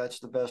 usually that's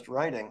the best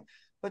writing.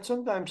 But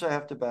sometimes I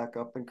have to back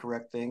up and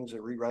correct things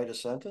or rewrite a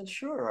sentence.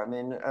 Sure. I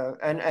mean,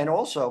 and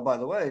also, by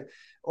the way,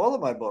 all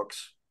of my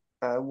books,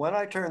 when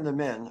I turn them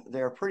in,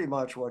 they're pretty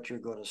much what you're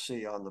going to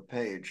see on the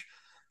page,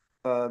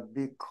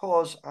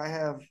 because I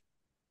have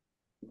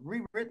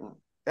rewritten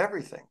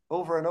everything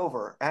over and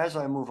over as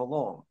I move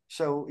along.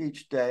 So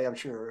each day, I'm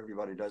sure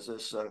everybody does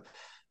this.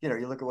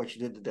 You look at what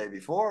you did the day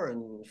before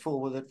and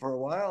fool with it for a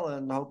while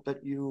and hope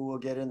that you will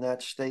get in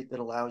that state that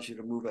allows you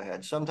to move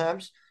ahead.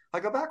 Sometimes I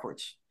go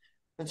backwards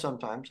and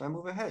sometimes I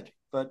move ahead,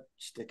 but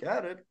stick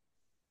at it.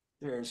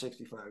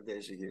 365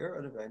 days a year,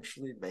 and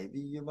eventually maybe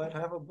you might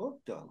have a book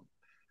done.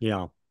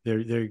 Yeah, there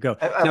you go.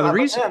 Now the But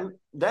reason,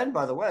 then,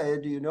 by the way,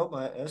 do you know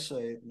my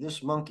essay,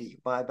 This Monkey,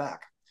 My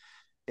Back,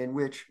 in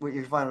which well,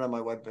 you can find it on my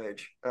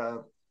webpage,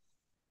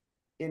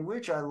 in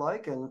which I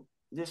liken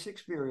this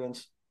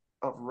experience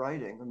of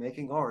writing and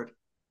making art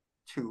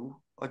to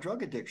a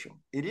drug addiction.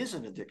 It is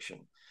an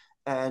addiction.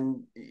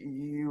 And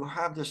you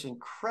have this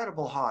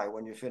incredible high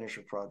when you finish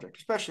a project,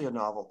 especially a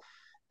novel.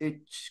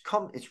 It's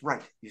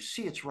right. You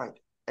see it's right.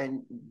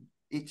 And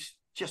it's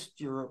just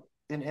you're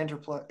in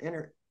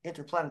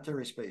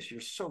interplanetary space.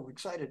 You're so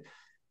excited.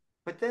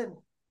 But then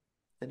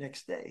the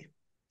next day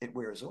it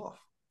wears off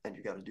and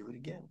you got to do it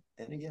again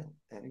and again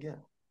and again.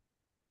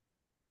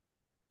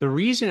 the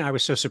reason I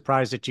was so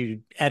surprised that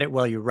you edit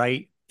while you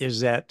write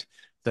is that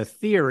the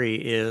theory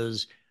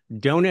is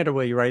don't edit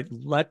while you write.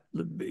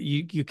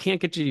 You can't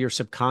get to your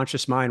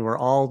subconscious mind where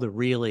all the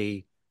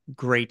really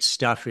great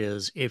stuff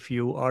is if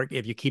you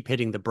keep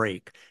hitting the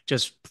brake.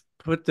 Just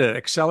put the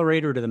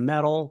accelerator to the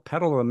metal,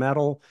 pedal to the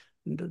metal.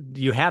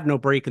 You have no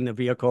brake in the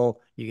vehicle.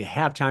 You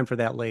have time for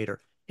that later.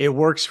 It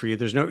works for you.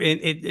 There's no,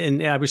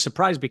 and I was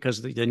surprised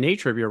because the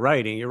nature of your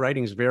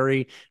writing is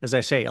very, as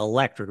I say,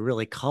 electric,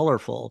 really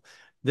colorful.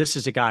 This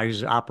is a guy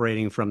who's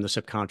operating from the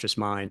subconscious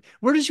mind.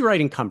 Where does your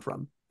writing come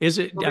from? Is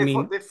it, Well, I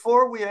mean,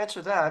 before we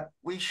answer that,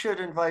 we should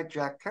invite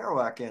Jack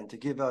Kerouac in to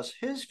give us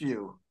his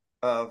view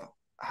of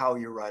how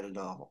you write a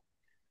novel.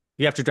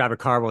 you have to drive a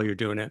car while you're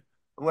doing it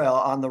Well,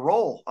 on the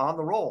roll, on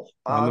the roll.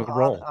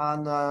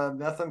 on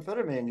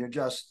methamphetamine, you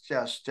just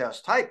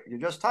type, you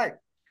just type,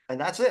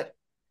 and that's it.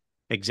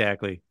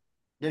 Exactly.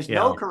 There's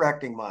no Yeah.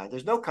 correcting mind.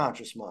 There's no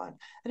conscious mind.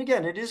 And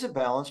again, it is a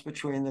balance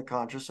between the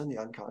conscious and the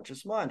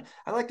unconscious mind.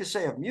 I like to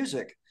say of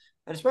music,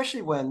 and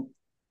especially when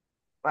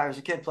I was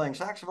a kid playing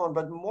saxophone,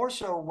 but more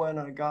so when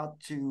I got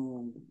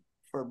to,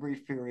 for a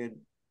brief period,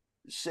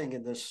 sing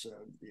in this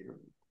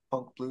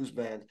punk blues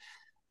band.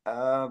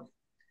 Uh,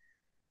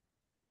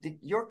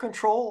 your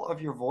control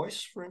of your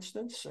voice, for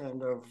instance,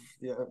 and of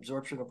the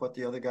absorption of what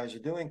the other guys are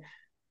doing,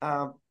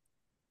 uh,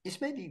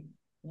 is maybe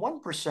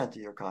 1%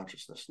 of your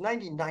consciousness.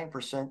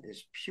 99%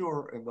 is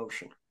pure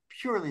emotion,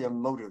 purely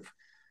emotive.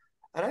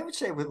 And I would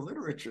say with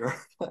literature,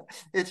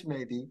 it's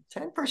maybe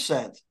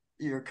 10%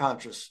 you're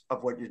conscious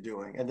of what you're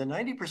doing, and the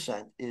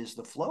 90% is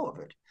the flow of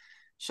it.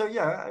 So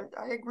yeah,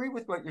 I agree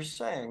with what you're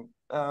saying,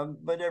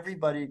 but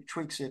everybody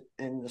tweaks it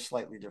in a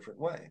slightly different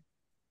way.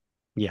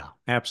 Yeah,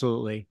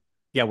 absolutely.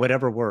 Yeah,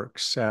 whatever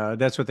works.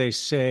 That's what they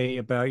say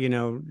about,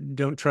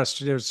 don't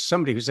trust. There's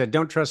somebody who said,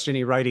 don't trust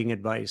any writing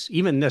advice,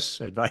 even this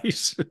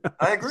advice.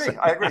 I So, agree.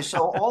 I agree.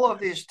 So all of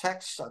these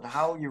texts on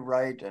how you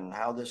write and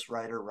how this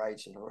writer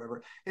writes and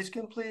whatever is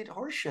complete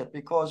horseshit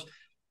because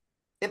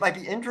it might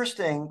be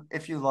interesting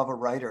if you love a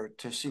writer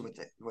to see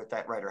what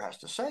that writer has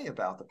to say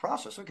about the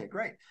process. Okay,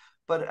 great.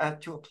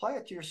 But to apply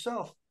it to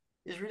yourself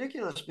is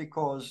ridiculous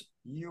because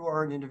you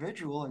are an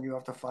individual and you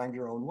have to find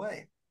your own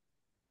way.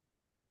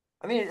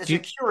 I mean, it's do a you,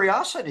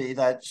 curiosity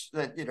that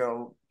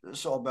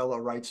Saul Bellow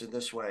writes in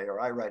this way or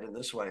I write in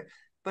this way,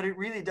 but it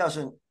really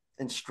doesn't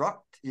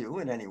instruct you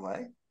in any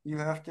way. You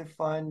have to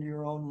find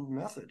your own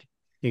method.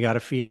 you got to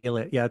feel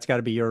it. Yeah, it's got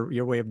to be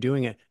your way of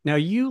doing it. Now,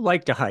 you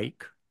like to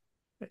hike.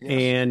 Yes.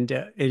 And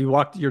you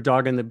walk your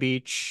dog on the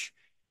beach.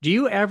 Do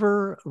you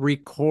ever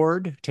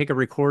take a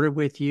recorder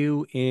with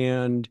you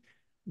and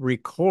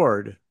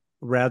record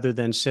rather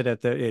than sit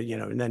at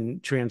and then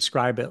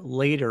transcribe it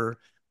later?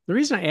 The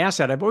reason I ask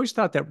that, I've always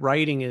thought that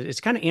writing is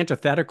it's kind of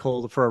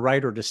antithetical for a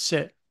writer to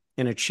sit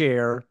in a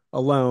chair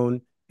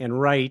alone and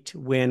write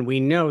when we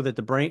know that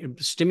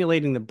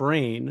stimulating the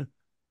brain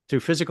through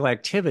physical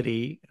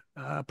activity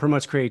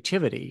promotes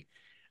creativity.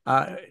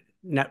 Uh,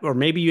 or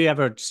maybe you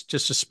have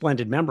just a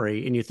splendid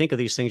memory and you think of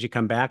these things, you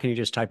come back and you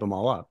just type them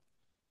all up.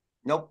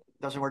 Nope,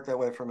 doesn't work that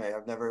way for me.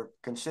 I've never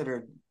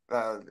considered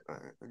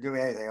doing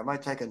anything. I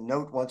might take a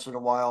note once in a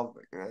while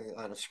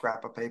on a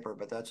scrap of paper,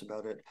 but that's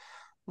about it.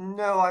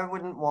 No, I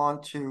wouldn't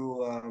want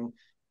to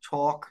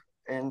talk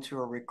into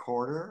a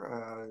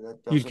recorder.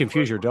 That You'd doesn't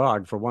confuse work. your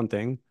dog for one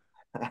thing.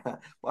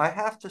 I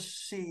have to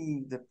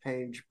see the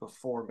page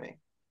before me.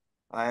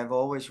 I have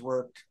always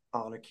worked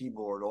on a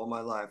keyboard all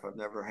my life. I've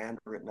never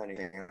handwritten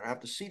anything. I have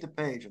to see the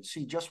page and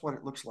see just what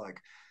it looks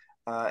like.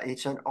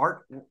 It's an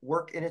art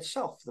work in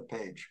itself, the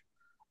page.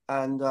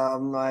 And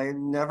I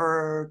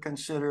never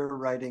consider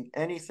writing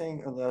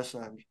anything unless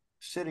I'm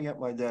sitting at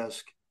my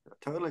desk,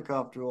 totally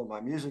comfortable,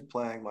 my music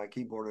playing, my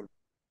keyboard in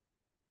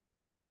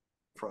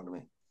front of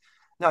me.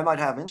 Now, I might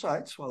have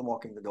insights while I'm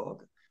walking the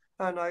dog,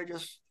 and I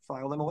just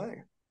file them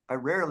away. I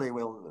rarely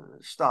will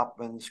stop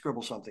and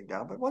scribble something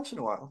down, but once in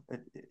a while,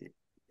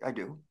 I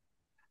do.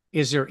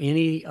 Is there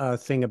any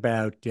thing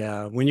about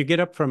when you get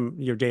up from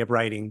your day of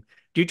writing,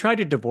 do you try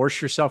to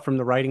divorce yourself from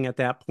the writing at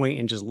that point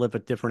and just live a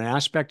different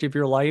aspect of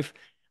your life?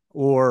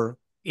 Or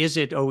is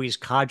it always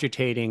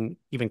cogitating,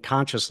 even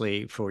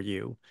consciously for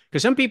you?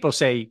 Because some people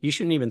say you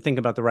shouldn't even think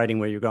about the writing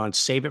where you're going,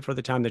 save it for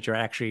the time that you're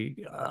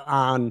actually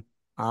on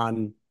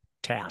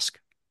task.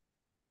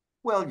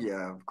 Well,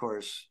 yeah, of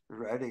course,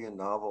 writing a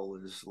novel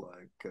is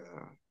like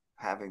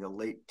having a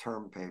late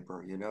term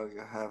paper. You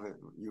have it,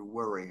 you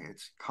worry.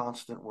 It's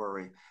constant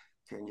worry.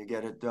 Can you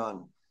get it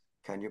done?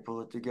 Can you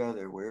pull it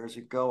together? Where is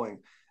it going?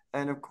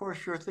 And of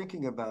course, you're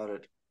thinking about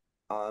it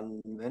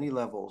on many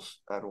levels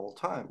at all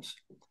times.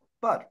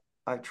 But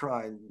I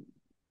try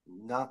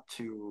not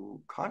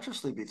to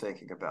consciously be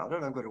thinking about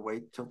it. I'm going to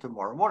wait till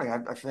tomorrow morning.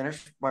 I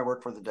finished my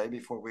work for the day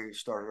before we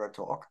started our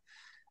talk,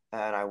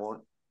 and I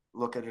won't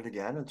look at it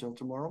again until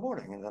tomorrow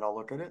morning. And then I'll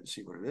look at it and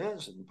see what it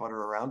is and putter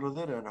around with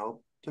it and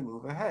hope to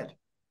move ahead.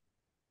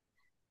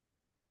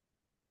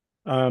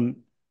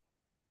 Um,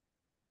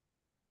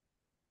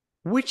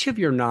 Which of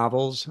your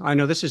novels, I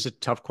know this is a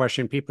tough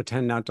question. People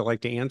tend not to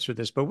like to answer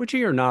this, but which of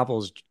your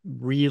novels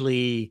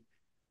really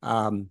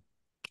um,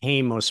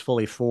 came most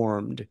fully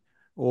formed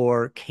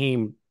or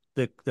came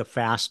the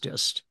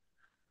fastest?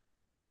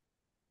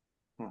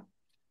 Hmm.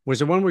 Was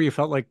there one where you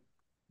felt like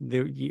I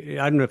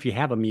don't know if you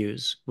have a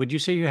muse. Would you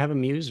say you have a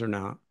muse or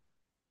not?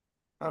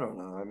 I don't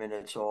know. I mean,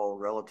 it's all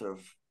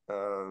relative.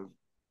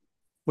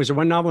 Was there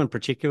one novel in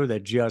particular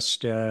that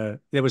just that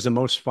was the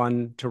most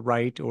fun to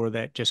write or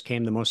that just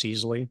came the most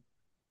easily?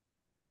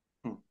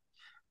 Hmm.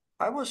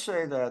 I will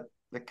say that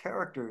the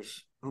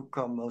characters who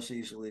come most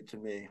easily to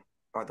me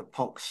are the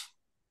punks,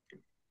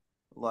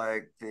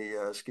 like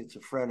the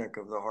schizophrenic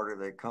of The Harder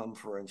They Come,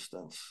 for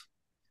instance,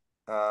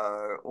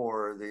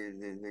 or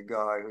the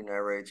guy who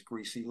narrates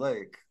Greasy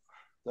Lake.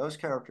 Those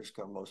characters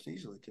come most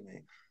easily to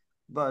me.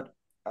 But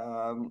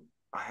I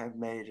have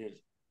made it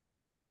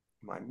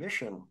my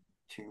mission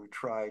to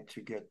try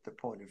to get the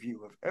point of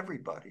view of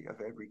everybody, of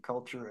every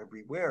culture,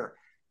 everywhere,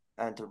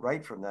 and to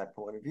write from that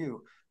point of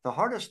view. The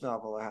hardest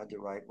novel I had to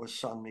write was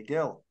San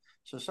Miguel.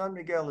 So San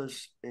Miguel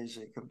is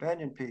a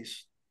companion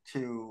piece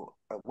to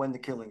When the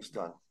Killing's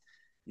Done.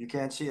 You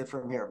can't see it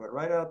from here, but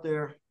right out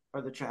there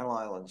are the Channel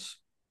Islands,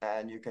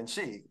 and you can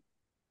see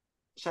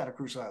Santa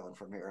Cruz Island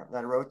from here. And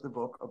I wrote the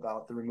book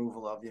about the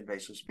removal of the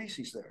invasive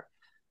species there.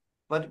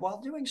 But while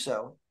doing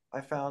so,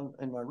 I found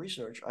in my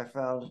research, I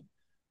found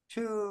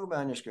two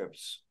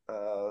manuscripts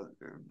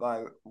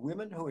by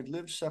women who had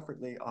lived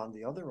separately on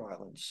the other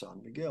island,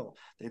 San Miguel.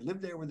 They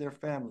lived there with their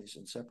families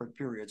in separate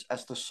periods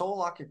as the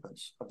sole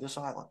occupants of this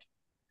island.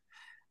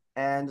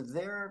 And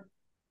their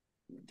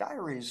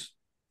diaries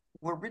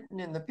were written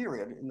in the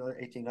period in the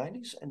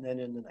 1890s and then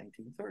in the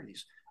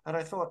 1930s. And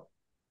I thought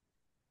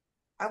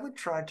I would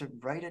try to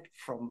write it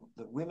from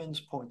the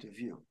women's point of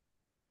view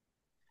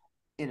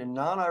in a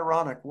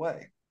non-ironic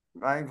way.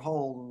 My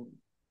whole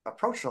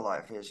approach to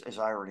life is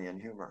irony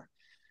and humor.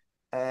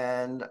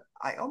 And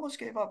I almost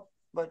gave up,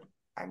 but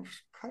I'm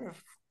kind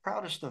of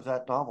proudest of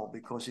that novel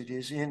because it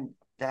is in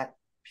that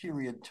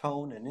period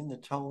tone and in the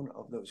tone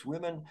of those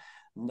women,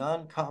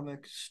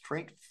 non-comic,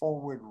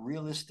 straightforward,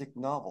 realistic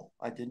novel.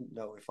 I didn't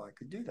know if I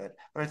could do that.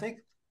 But I think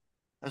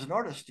as an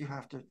artist, you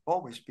have to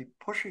always be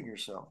pushing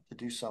yourself to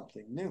do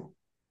something new.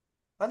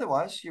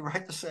 Otherwise, you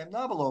write the same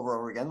novel over and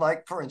over again.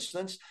 Like, for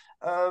instance,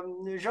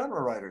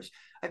 genre writers.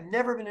 I've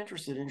never been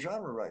interested in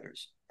genre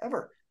writers,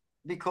 ever,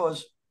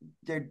 because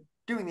they're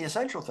doing the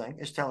essential thing,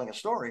 is telling a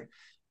story,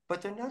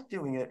 but they're not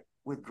doing it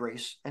with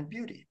grace and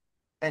beauty.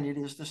 And it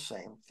is the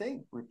same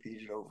thing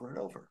repeated over and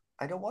over.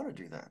 I don't want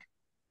to do that.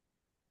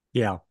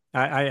 Yeah,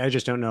 I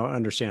just don't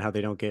understand how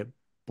they don't get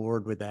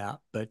bored with that.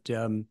 But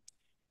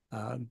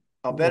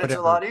I'll bet it's a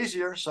whatever. lot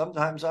easier.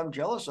 Sometimes I'm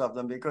jealous of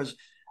them because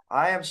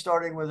I am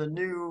starting with a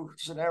new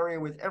scenario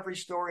with every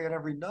story and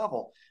every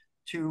novel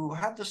to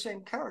have the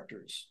same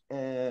characters,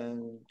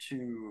 and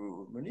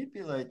to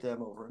manipulate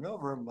them over and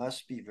over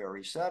must be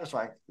very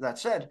satisfying. That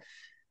said,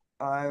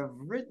 I've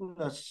written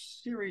a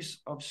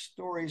series of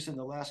stories in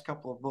the last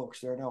couple of books.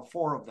 There are now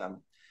 4 of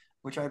them,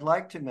 which I'd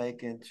like to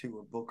make into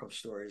a book of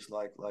stories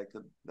like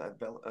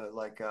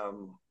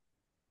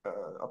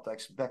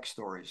Updike's Beck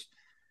stories.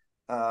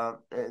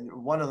 And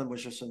one of them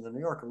was just in the New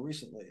Yorker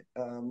recently.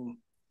 And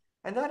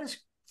that is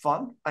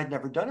fun. I'd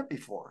never done it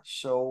before,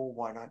 so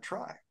why not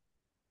try?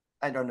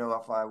 I don't know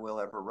if I will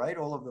ever write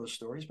all of those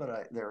stories,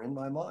 but they're in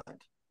my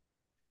mind.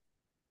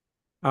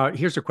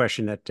 Here's a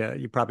question that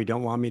you probably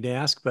don't want me to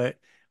ask, but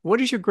what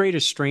is your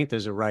greatest strength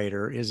as a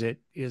writer? Is it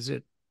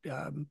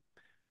um,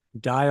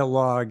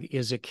 dialogue?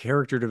 Is it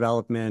character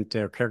development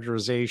or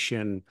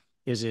characterization?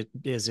 Is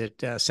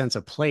it a sense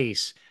of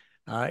place?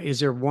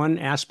 Is there one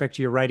aspect of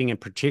your writing in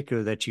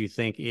particular that you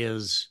think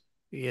is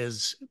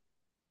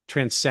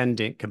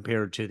transcendent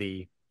compared to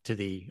the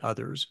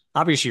others?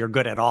 Obviously, you're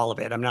good at all of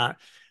it. I'm not,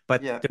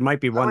 but Yeah, there might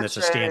be I one would that's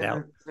a say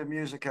standout. the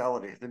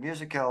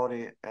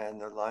musicality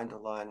and the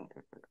line-to-line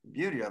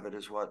beauty of it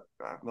is what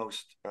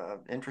most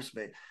interests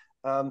me.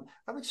 I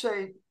would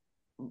say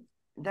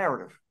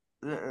narrative.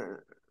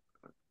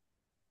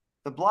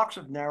 The blocks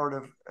of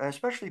narrative,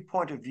 especially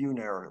point of view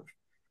narrative,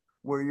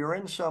 where you're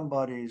in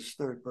somebody's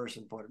third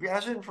person point of view,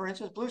 as in, for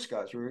instance, Blue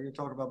Skies. We're going to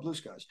talk about Blue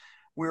Skies.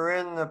 We're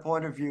in the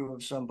point of view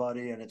of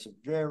somebody, and it's a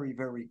very,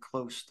 very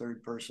close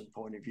third person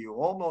point of view,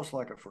 almost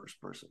like a first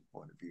person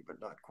point of view,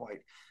 but not quite.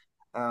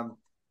 Um,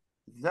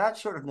 that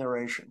sort of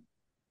narration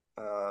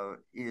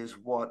is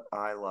what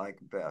I like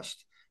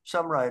best.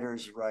 Some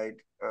writers write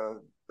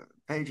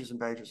pages and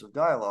pages of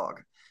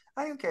dialogue.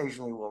 I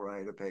occasionally will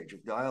write a page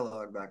of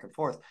dialogue back and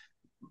forth,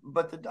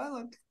 but the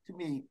dialogue to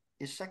me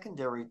is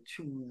secondary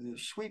to the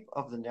sweep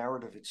of the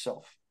narrative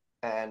itself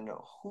and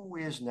who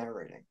is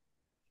narrating.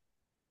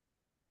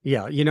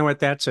 Yeah, you know what?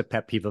 That's a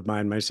pet peeve of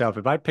mine myself.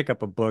 If I pick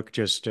up a book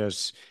just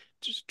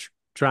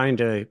trying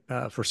to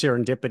for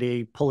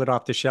serendipity, pull it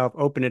off the shelf,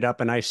 open it up,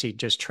 and I see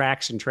just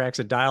tracks and tracks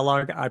of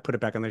dialogue, I put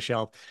it back on the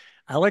shelf.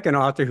 I like an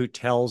author who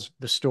tells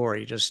the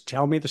story. Just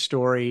tell me the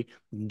story.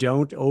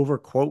 Don't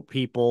overquote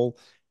people.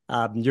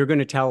 You're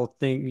going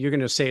to you're going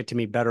to say it to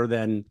me better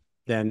than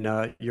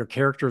your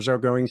characters are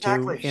going to,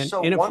 Exactly. and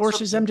So and it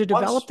forces them to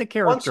develop the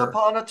once character.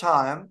 upon a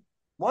time,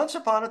 once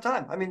upon a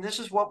time. I mean, this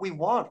is what we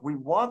want. We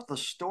want the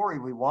story.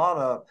 We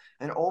want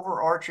an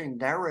overarching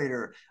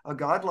narrator, a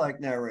godlike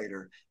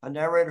narrator, a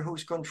narrator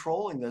who's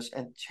controlling this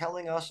and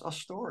telling us a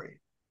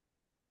story.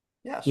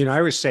 Yes. You know, I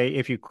always say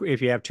if you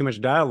have too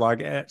much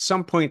dialogue, at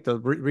some point the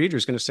reader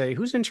is going to say,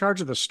 "Who's in charge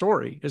of the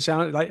story?" It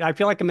sounds like I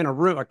feel like I'm in a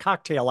room, a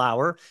cocktail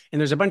hour, and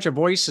there's a bunch of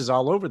voices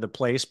all over the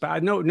place, but I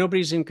know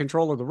nobody's in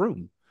control of the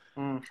room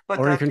But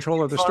or in that could control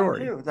be of the fun story.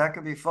 too. That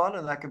could be fun,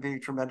 and that could be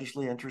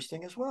tremendously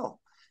interesting as well.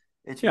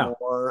 Yeah,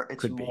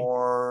 It's could be.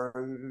 more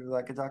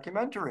like a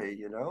documentary,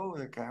 you know,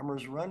 the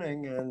camera's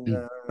running and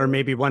Or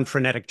maybe one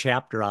frenetic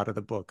chapter out of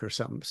the book or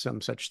some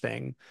such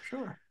thing.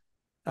 sure.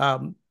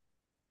 Um,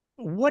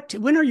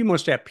 when are you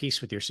most at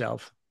peace with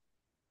yourself?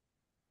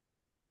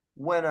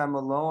 When I'm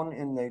alone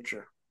in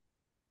nature.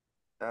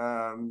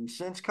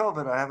 Since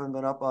COVID, I haven't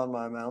been up on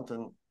my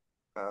mountain,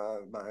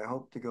 but I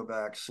hope to go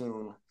back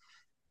soon.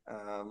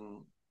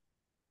 Um,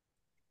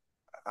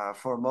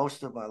 for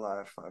most of my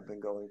life, I've been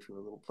going to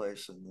a little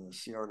place in the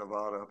Sierra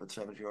Nevada up at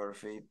 1,700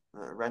 feet,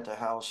 rent a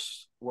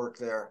house, work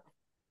there,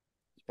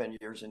 spend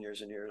years and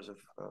years and years of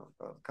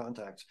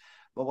contacts.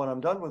 But when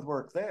I'm done with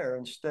work there,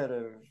 instead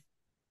of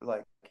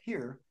like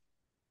here,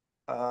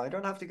 I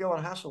don't have to go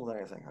and hassle with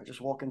anything. I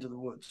just walk into the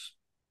woods,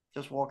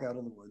 just walk out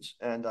in the woods,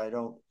 and I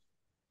don't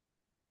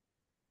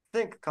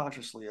think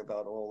consciously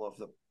about all of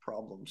the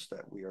problems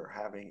that we are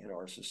having in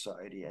our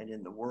society and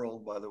in the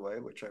world, by the way,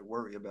 which I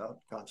worry about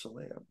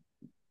constantly,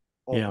 Yeah,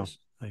 always.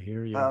 I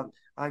hear you.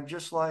 I'm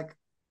just like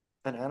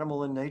an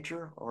animal in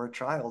nature or a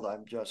child.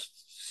 I'm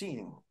just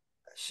seeing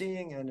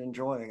and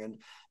enjoying. And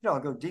I'll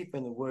go deep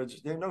in the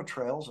woods. There are no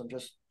trails. I'm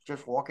just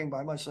walking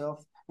by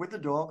myself with the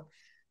dog,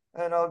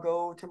 and I'll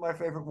go to my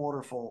favorite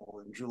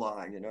waterfall in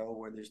July.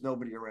 Where there's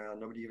nobody around,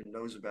 nobody even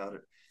knows about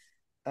it,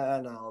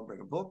 and I'll bring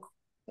a book.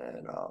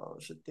 And I'll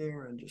sit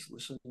there and just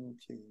listen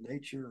to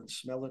nature and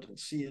smell it and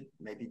see it.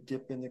 Maybe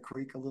dip in the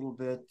creek a little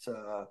bit.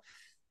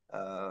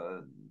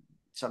 Uh,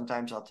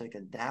 Sometimes I'll take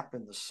a nap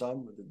in the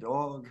sun with the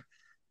dog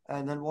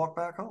and then walk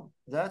back home.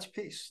 That's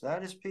peace.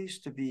 That is peace,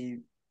 to be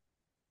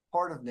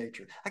part of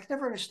nature. I can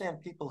never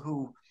understand people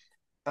who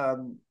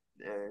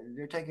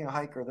they're taking a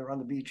hike or they're on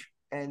the beach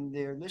and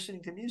they're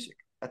listening to music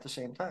at the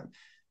same time.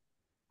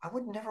 I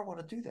would never want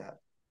to do that.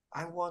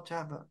 I want to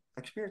have an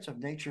experience of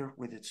nature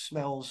with its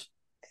smells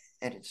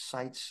and its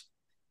sights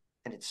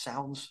and its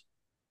sounds,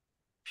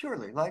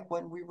 purely like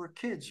when we were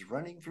kids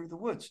running through the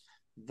woods.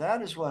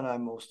 That is when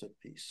I'm most at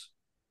peace.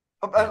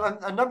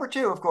 Number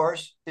two, of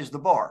course, is the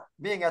bar.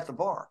 Being at the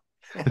bar,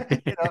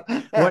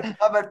 What?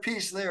 I'm at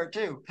peace there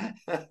too.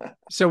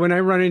 So when I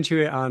run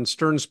into it on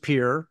Stearns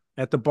Pier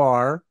at the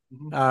bar,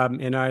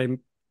 Mhm. and I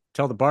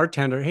tell the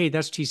bartender, "Hey,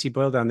 that's TC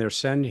Boyle down there.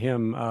 Send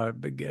him,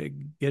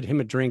 get him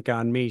a drink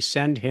on me.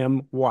 Send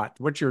him what?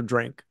 What's your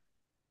drink?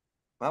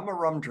 I'm a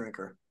rum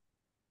drinker.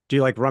 Do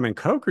you like rum and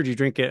Coke, or do you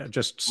drink it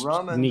just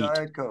Rum and neat?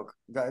 Diet Coke.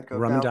 Diet Coke.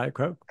 Rum and Now, Diet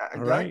Coke. All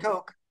Diet right.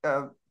 Coke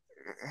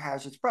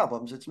has its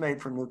problems. It's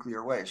made from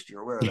nuclear waste.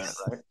 You're aware of that,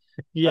 right?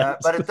 Yes.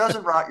 But it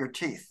doesn't rot your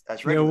teeth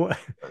as You regular know,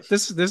 Coke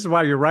does. this is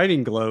why your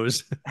writing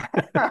glows.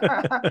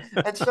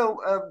 And so,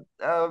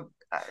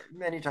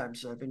 many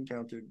times I've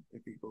encountered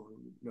people who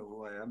know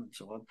who I am and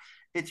so on.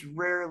 It's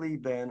rarely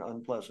been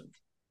unpleasant.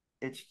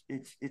 It's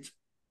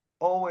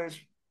always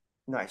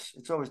nice.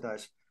 It's always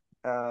nice.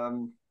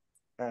 Um,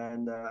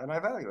 and I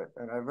value it.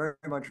 And I very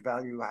much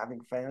value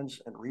having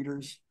fans and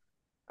readers.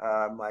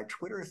 My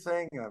Twitter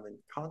thing, I'm in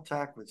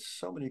contact with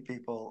so many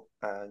people,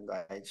 and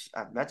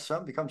I've met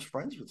some, becomes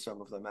friends with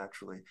some of them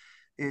actually.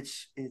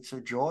 It's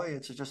a joy.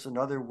 It's just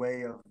another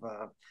way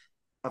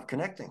of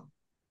connecting.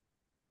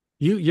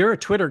 You're a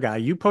Twitter guy.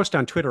 You post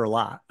on Twitter a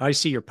lot. I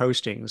see your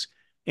postings,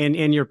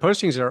 and your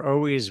postings are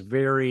always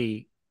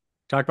very,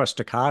 talk about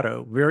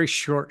staccato, very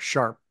short,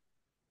 sharp.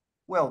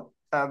 Well,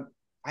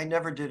 I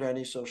never did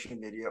any social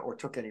media or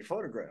took any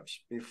photographs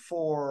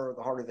before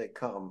The Harder They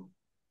Come.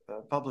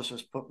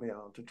 Publicists put me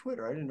onto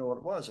Twitter. I didn't know what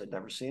it was. I'd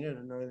never seen it. I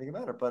didn't know anything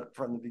about it. But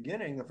from the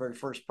beginning, the very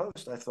first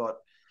post, I thought,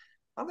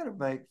 I'm going to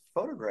make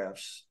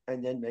photographs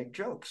and then make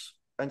jokes.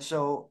 And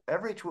so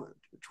every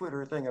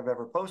Twitter thing I've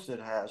ever posted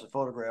has a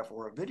photograph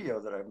or a video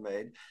that I've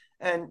made.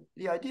 And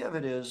the idea of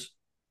it is,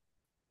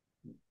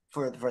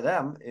 for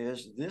them,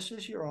 is this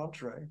is your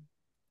entree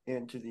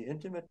into the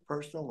intimate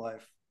personal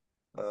life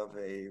of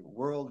a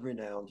world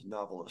renowned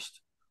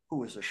novelist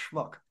who is a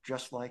schmuck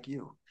just like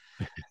you.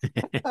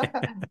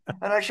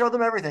 And I show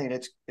them everything.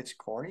 It's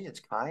corny, it's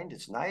kind,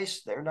 it's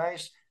nice, they're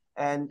nice.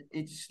 And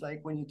it's like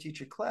when you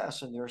teach a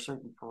class and there are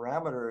certain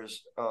parameters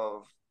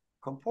of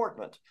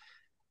comportment.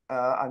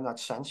 I'm not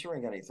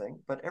censoring anything,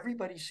 but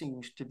everybody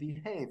seems to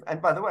behave.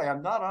 And by the way,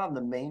 I'm not on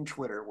the main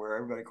Twitter where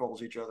everybody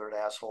calls each other an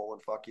asshole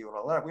and fuck you and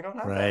all that. We don't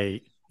have that.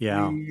 Right.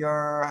 Yeah. We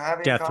are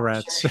having Death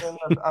threats. conversation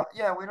about,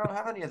 yeah, we don't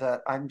have any of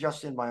that. I'm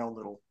just in my own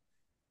little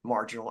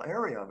marginal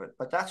area of it,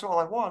 but that's all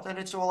I want. And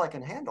it's all I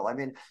can handle. I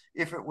mean,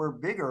 if it were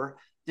bigger,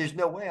 there's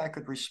no way I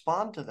could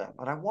respond to them,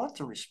 but I want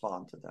to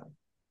respond to them.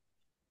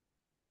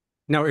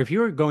 Now, if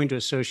you were going to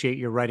associate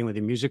your writing with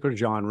a musical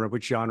genre,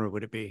 which genre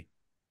would it be?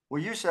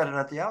 Well, you said it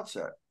at the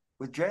outset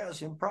with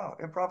jazz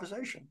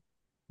improvisation.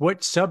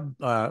 What sub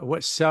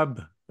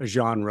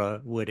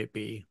genre would it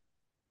be?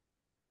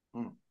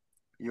 Hmm.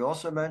 You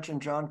also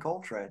mentioned John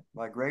Coltrane,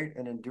 my great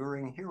and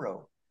enduring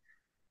hero.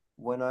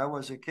 When I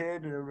was a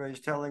kid,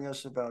 everybody's telling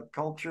us about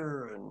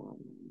culture and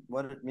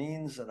what it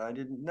means, and I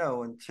didn't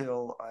know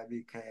until I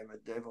became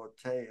a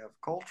devotee of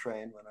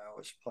Coltrane when I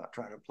was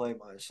trying to play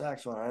my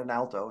saxophone. I had an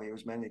alto; he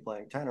was mainly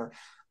playing tenor,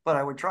 but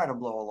I would try to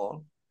blow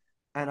along.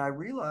 And I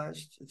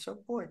realized at some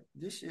point,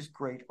 this is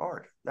great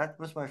art. That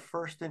was my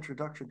first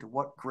introduction to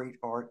what great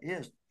art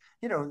is.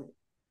 You know,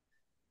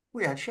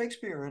 we had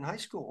Shakespeare in high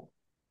school.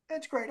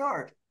 It's great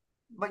art,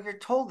 but you're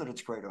told that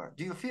it's great art.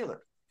 Do you feel it?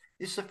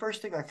 It's the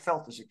first thing I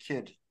felt as a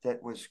kid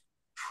that was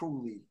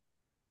truly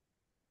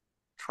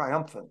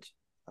triumphant,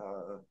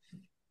 uh,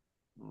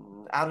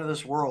 out of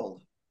this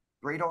world.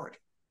 Great art.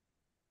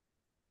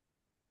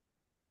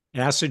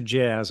 Acid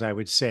jazz, I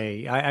would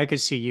say. I could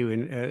see you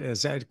in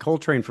as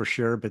Coltrane for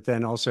sure, but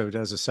then also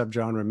does a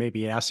subgenre,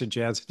 maybe acid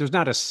jazz. There's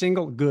not a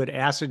single good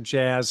acid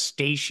jazz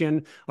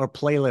station or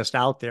playlist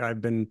out there.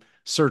 I've been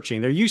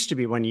searching. There used to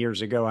be one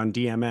years ago on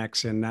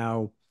DMX, and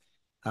now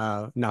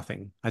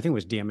Nothing. I think it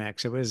was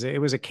DMX. It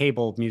was a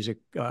cable music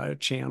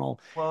channel.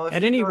 Well, if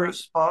At you any go to rate,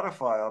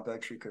 Spotify, I'll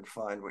bet you could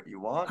find what you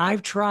want.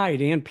 I've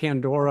tried and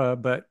Pandora,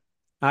 but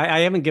I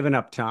haven't given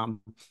up,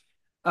 Tom.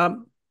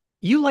 Um,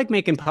 you like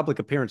making public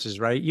appearances,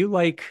 right? You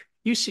like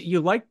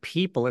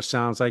people, it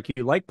sounds like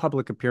you like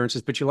public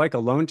appearances, but you like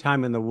alone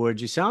time in the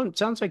woods.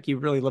 Sounds like you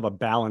really live a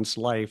balanced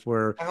life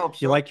where I hope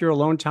you so. like your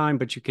alone time,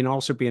 but you can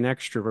also be an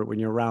extrovert when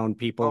you're around Oh,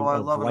 people I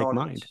of love an like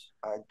mind. audience.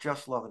 I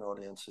just love an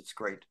audience. It's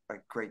great.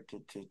 Great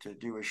to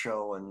do a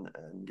show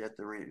and get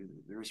the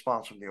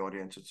response from the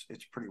audience.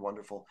 It's pretty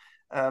wonderful.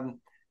 Um,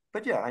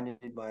 but yeah, I need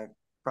my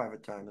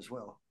private time as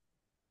well.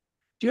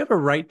 Do you have a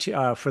right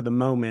to, for the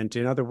moment?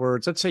 In other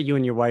words, let's say you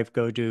and your wife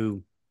go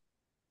to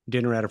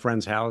dinner at a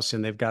friend's house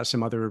and they've got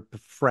some other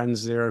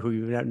friends there who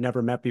you've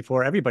never met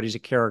before. Everybody's a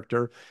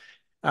character.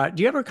 Do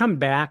you ever come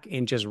back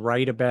and just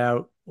write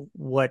about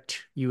what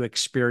you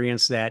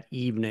experienced that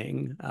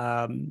evening?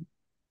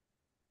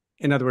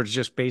 In other words,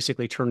 just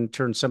basically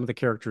turn some of the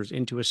characters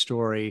into a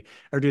story,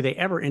 or do they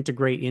ever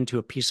integrate into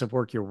a piece of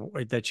work you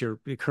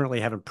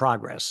currently have in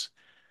progress?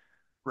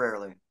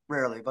 Rarely,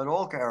 rarely, but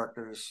all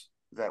characters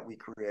that we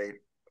create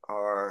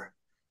are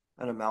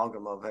an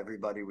amalgam of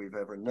everybody we've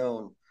ever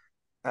known.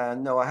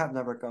 And no, I have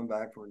never come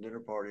back from a dinner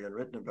party and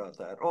written about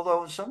that.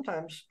 Although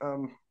sometimes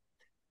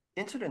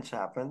incidents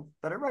happen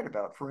that I write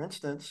about. For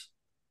instance,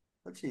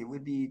 let's see, it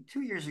would be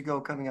 2 years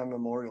ago coming on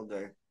Memorial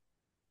Day.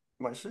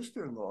 My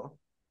sister-in-law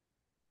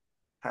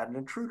had an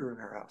intruder in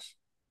her house.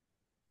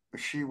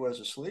 She was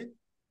asleep.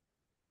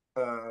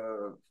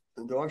 The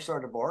dog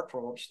started to bark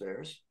from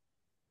upstairs,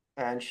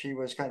 and she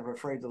was kind of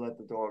afraid to let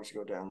the dogs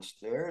go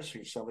downstairs.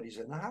 Somebody's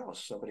in the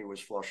house. Somebody was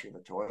flushing the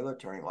toilet,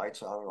 turning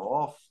lights on and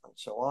off, and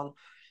so on.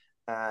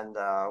 And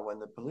when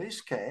the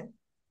police came,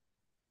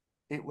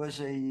 it was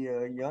a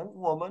young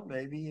woman,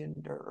 maybe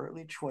in her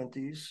early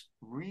 20s,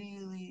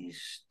 really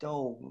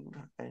stoned.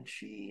 And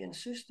she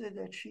insisted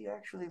that she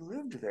actually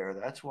lived there.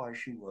 That's why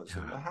she was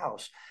in the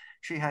house.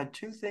 She had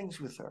two things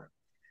with her: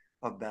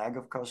 a bag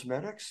of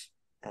cosmetics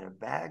and a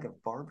bag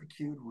of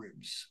barbecued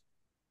ribs.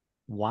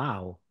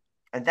 Wow.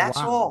 And that's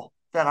Wow. all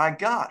that I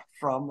got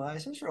from my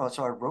sister-in-law.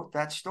 So I wrote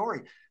that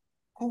story.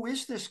 Who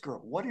is this girl?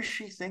 What is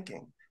she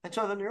thinking? And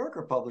so the New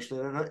Yorker published it,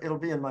 and it'll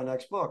be in my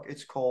next book.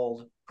 It's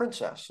called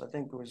Princess. I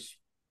think it was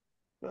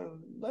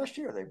last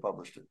year they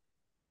published it.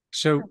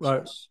 So,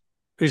 Princess.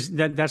 is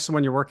that's the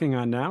one you're working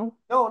on now?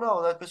 No,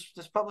 no, that was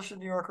published in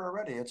New Yorker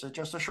already. It's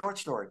just a short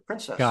story,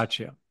 Princess.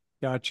 Gotcha.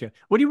 Gotcha.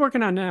 What are you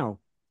working on now?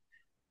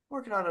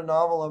 Working on a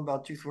novel. I'm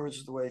about two-thirds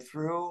of the way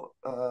through,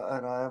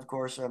 and I, of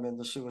course, am in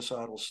the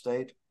suicidal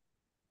state.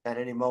 At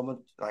any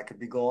moment, I could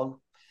be gone,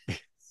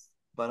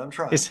 but I'm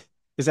trying. Is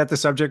is that the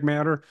subject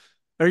matter?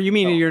 Or you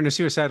mean No, you're in a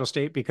suicidal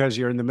state because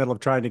you're in the middle of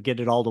trying to get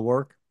it all to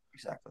work?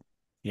 exactly,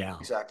 Yeah,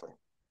 exactly.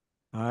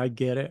 I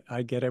get it.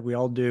 I get it. We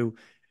all do.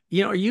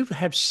 You know, you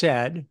have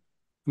said,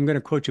 I'm going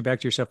to quote you back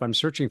to yourself. I'm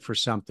searching for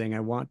something.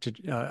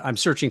 I'm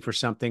searching for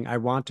something. I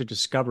want to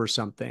discover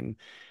something.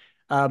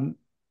 Um,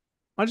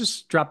 I'll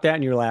just drop that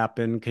in your lap.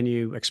 And can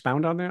you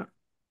expound on that?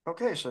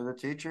 Okay, so the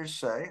teachers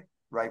say,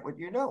 write what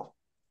you know,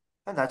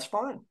 and that's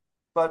fine.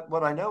 But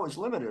what I know is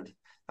limited.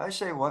 I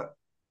say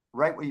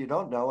write what you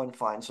don't know and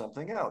find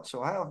something out.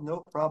 So I have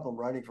no problem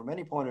writing from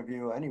any point of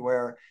view,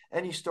 anywhere,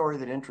 any story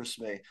that interests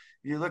me. If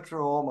you look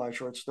through all my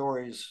short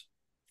stories,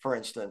 for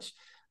instance,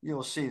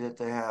 you'll see that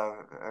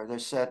they're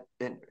set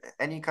in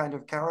any kind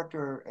of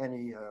character,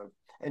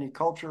 any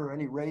culture,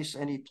 any race,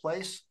 any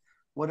place,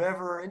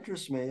 whatever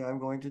interests me, I'm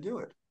going to do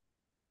it.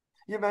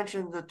 You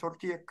mentioned the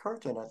tortilla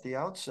curtain at the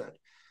outset.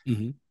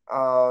 Hmm.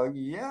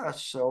 Yeah,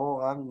 so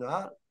I'm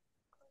not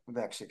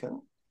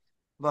Mexican,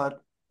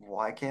 but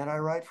why can't I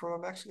write from a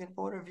Mexican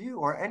point of view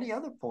or any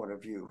other point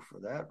of view for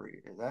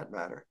that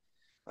matter?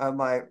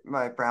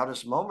 My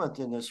proudest moment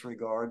in this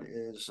regard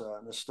is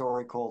in a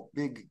story called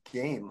Big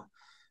Game.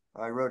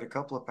 I wrote a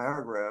couple of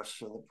paragraphs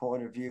from the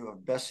point of view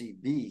of Bessie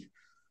B,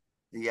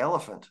 the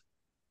elephant,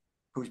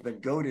 who's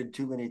been goaded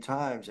too many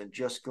times and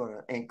just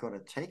gonna ain't gonna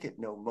take it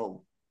no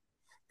more.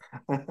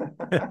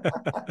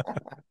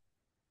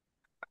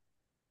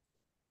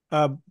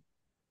 Uh,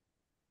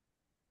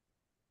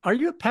 are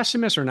you a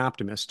pessimist or an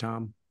optimist,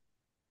 Tom?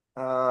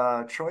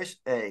 Choice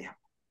A.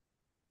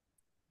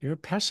 You're a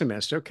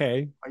pessimist.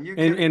 Okay. Are you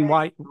And kidding and me?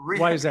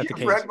 why is that the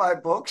You've read case? my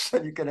books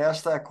and you can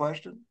ask that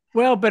question?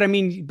 Well, but I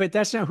mean, but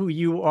that's not who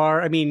you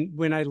are. I mean,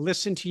 when I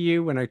listen to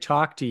you, when I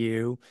talk to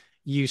you,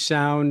 you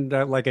sound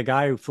like a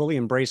guy who fully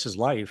embraces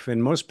life,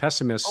 and most Oh,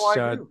 pessimists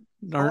I do.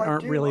 Oh,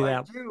 aren't really I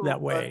that do.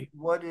 But way.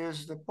 what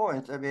is the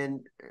point? I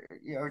mean,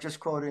 just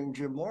quoting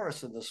Jim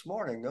Morrison this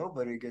morning,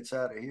 nobody gets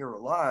out of here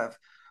alive.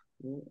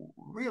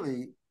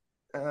 Really,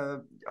 uh,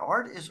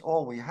 art is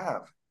all we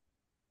have.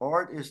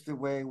 Art is the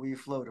way we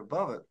float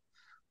above it.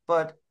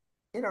 But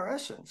in our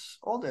essence,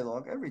 all day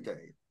long, every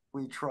day,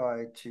 we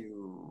try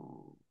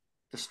to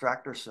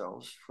distract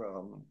ourselves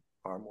from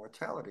our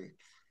mortality.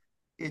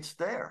 It's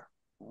there.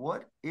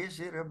 What is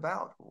it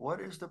about?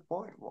 What is the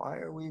point? Why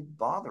are we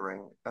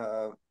bothering?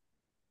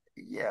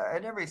 Yeah,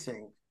 and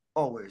everything.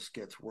 always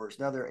gets worse.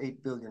 Now there are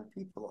 8 billion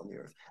people on the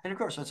earth. And of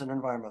course, as an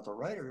environmental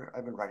writer,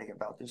 I've been writing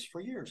about this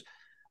for years.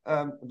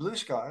 Blue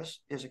Skies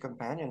is a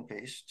companion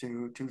piece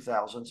to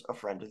 2000's A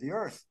Friend of the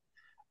Earth,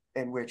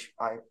 in which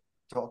I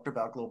talked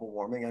about global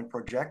warming and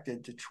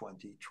projected to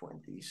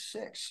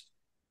 2026.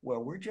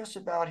 Well, we're just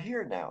about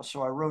here now.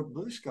 So I wrote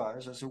Blue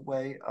Skies as a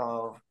way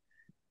of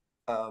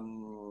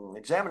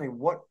examining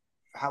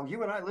how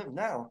you and I live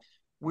now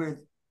with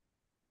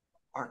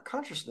our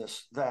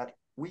consciousness that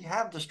we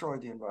have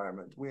destroyed the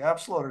environment, we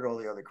have slaughtered all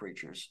the other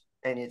creatures,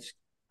 and it's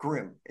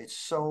grim. It's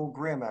so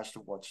grim as to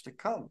what's to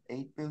come.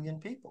 8 billion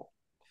people.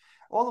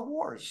 All the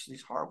wars,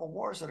 these horrible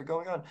wars that are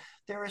going on,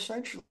 they're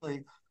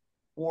essentially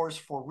wars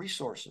for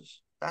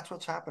resources. That's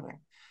what's happening.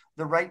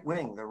 The right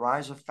wing, the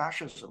rise of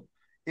fascism,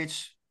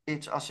 it's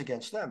us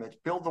against them. It's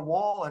build the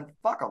wall and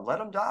fuck them, let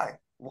them die.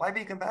 Why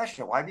be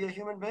compassionate? Why be a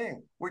human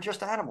being? We're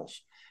just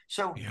animals.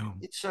 So Yeah.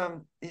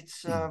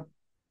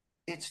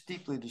 It's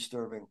deeply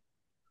disturbing.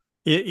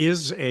 It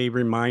is a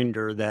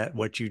reminder that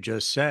what you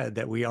just said,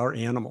 that we are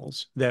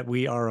animals, that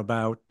we are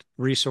about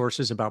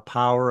resources, about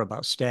power,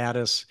 about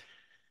status.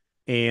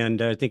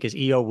 And I think it's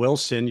E.O.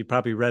 Wilson. You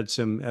probably read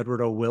some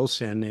Edward O.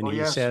 Wilson, and Oh he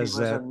yes, he says was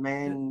a that,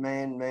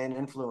 main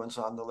influence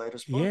on the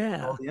latest book,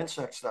 yeah, all the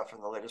insect stuff in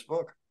the latest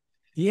book.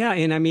 yeah.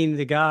 And I mean,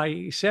 the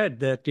guy said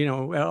that,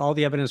 all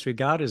the evidence we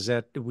got is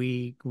that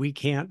we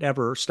can't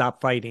ever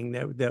stop fighting,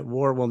 that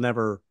war will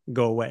never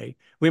go away.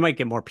 We might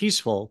get more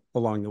peaceful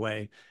along the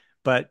way,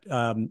 but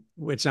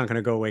it's not going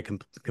to go away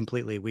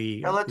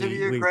completely. Tell it to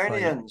the We fight.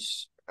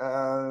 Ukrainians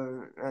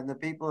and the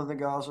people of the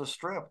Gaza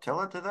Strip.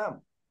 Tell it to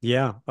them.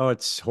 Yeah. Oh,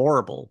 it's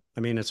horrible. I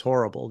mean, it's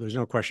horrible. There's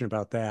no question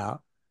about that.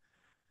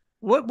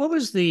 What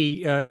was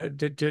the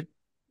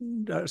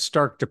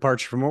stark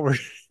departure from what we're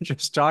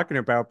just talking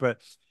about? But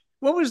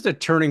what was the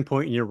turning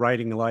point in your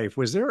writing life?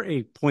 Was there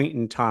a point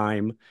in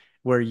time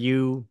where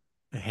you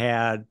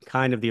had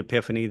kind of the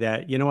epiphany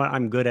that, you know what,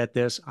 I'm good at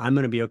this. I'm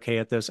going to be okay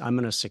at this. I'm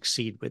going to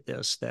succeed with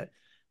this. That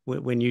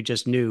when you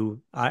just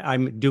knew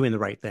I'm doing the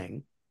right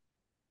thing.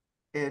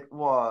 It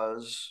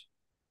was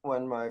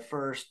when my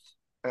first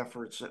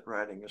efforts at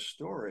writing a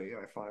story,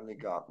 I finally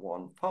got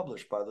one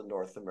published by the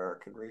North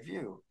American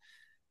Review.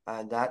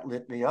 And that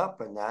lit me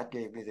up, and that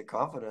gave me the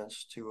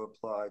confidence to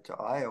apply to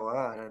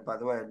Iowa. And by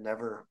the way, I'd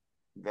never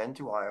been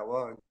to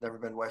Iowa, I'd never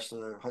been west of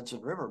the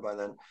Hudson River by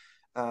then.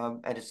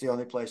 And it's the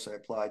only place I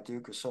applied to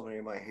because so many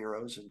of my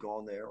heroes had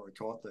gone there or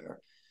taught there.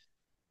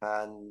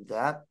 And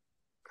that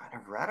kind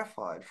of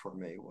ratified for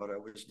me what I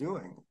was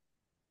doing.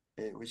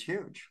 It was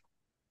huge.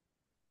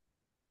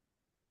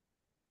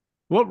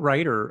 What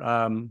writer?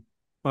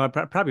 Well,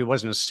 it probably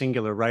wasn't a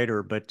singular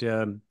writer, but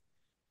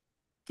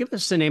give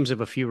us the names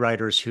of a few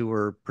writers who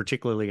were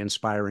particularly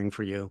inspiring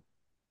for you.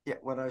 Yeah,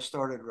 when I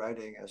started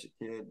writing as a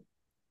kid,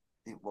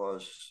 it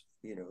was,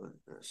 the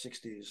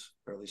 60s,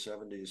 early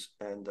 70s.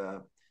 And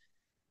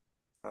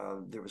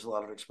there was a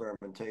lot of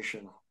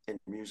experimentation in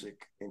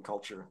music, in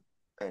culture,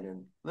 and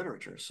in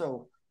literature.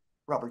 So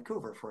Robert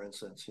Coover, for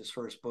instance, his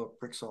first book,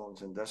 Brick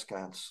Songs and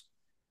Descants,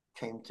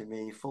 came to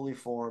me fully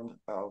formed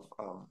of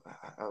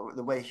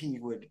the way he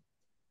would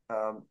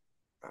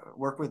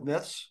work with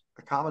myths,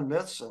 common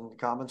myths and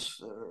common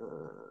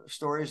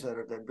stories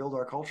that build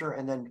our culture,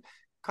 and then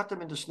cut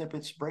them into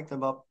snippets, break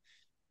them up,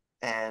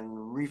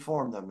 and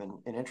reform them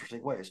in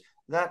interesting ways.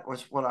 That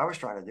was what I was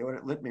trying to do, and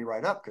it lit me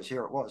right up because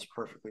here it was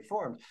perfectly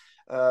formed.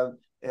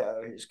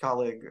 His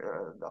colleague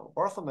Donald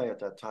Barthelme at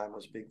that time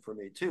was big for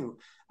me too,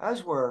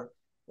 as were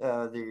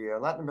the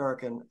Latin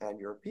American and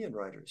European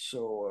writers.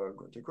 So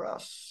Gunter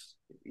Grass,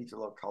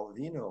 Italo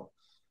Calvino,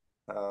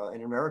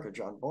 in America,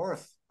 John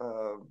Barth,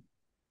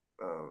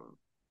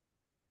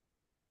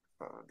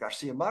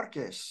 Garcia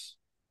Marquez,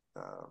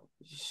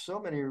 so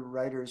many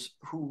writers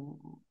who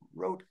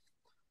wrote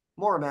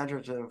more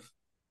imaginative,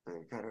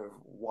 kind of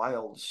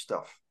wild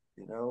stuff,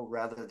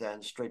 rather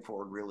than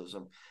straightforward realism.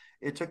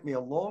 It took me a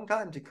long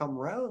time to come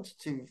around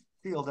to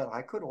feel that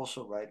I could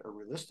also write a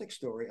realistic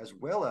story as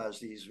well as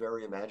these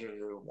very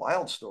imaginative,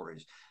 wild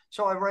stories.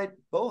 So I write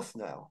both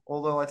now,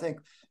 although I think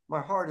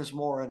my heart is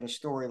more in a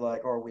story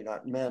like Are We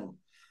Not Men,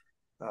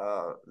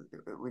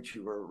 which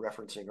you were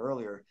referencing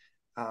earlier.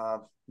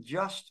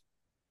 Just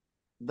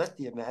let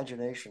the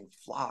imagination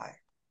fly.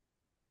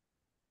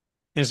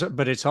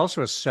 But it's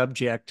also a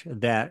subject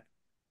that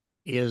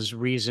is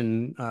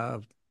reason,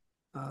 for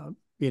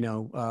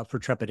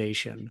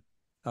trepidation.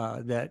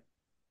 That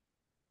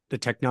the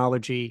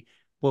technology,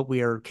 what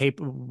we are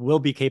capable, will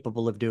be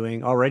capable of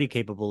doing, already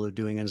capable of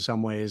doing in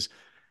some ways,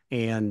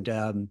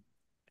 and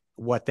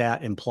what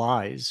that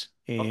implies.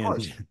 Of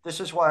course, And this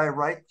is why I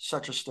write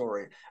such a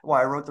story,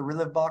 why I wrote the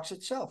Relive Box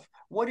itself.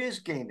 What is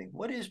gaming?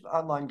 What is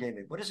online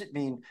gaming? What does it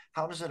mean?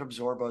 How does it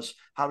absorb us?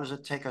 How does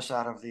it take us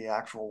out of the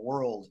actual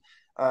world?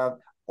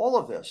 All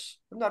of this,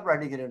 I'm not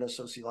writing it in a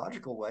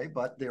sociological way,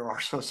 but there are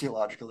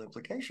sociological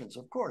implications,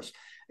 of course.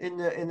 In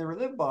the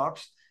Relive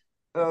Box,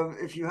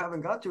 if you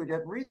haven't got to it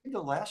yet, read the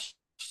last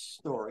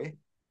story,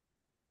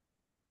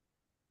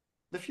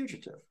 The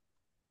Fugitive.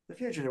 The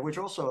Fugitive, which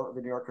also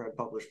the New Yorker had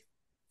published.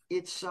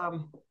 It's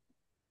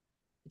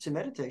It's a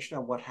meditation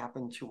on what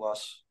happened to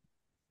us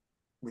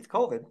with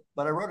COVID,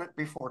 but I wrote it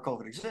before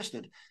COVID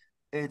existed.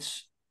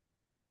 It's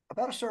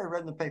about a story I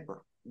read in the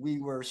paper. We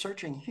were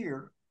searching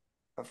here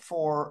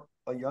for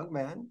a young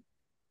man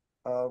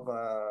of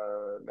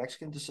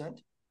Mexican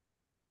descent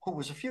who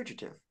was a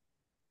fugitive.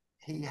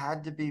 He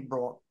had to be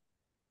brought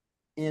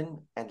in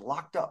and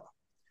locked up.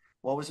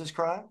 What was his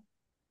crime?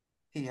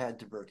 He had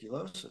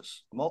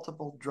tuberculosis,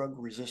 multiple drug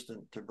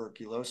resistant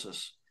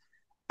tuberculosis.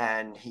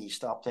 And he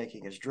stopped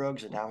taking his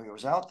drugs, and now he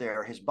was out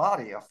there, his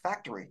body, a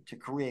factory to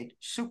create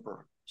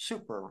super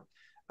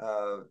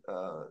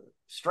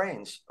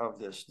strains of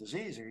this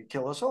disease. It could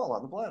kill us all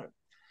on the planet.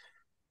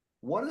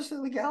 What is the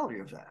legality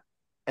of that?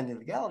 And the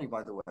legality,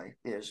 by the way,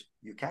 is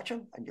you catch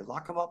him and you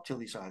lock him up till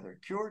he's either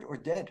cured or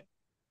dead.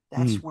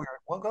 That's where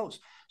one goes.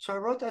 So I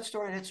wrote that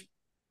story, and it's a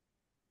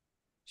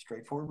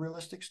straightforward,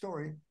 realistic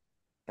story.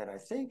 And I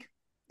think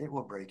it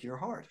will break your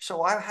heart.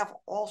 So I have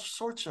all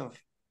sorts of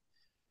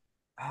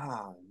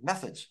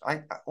methods,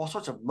 all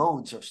sorts of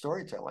modes of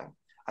storytelling.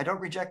 I don't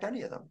reject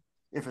any of them.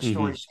 If a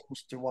story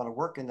seems to want to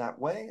work in that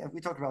way, and we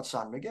talked about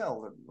San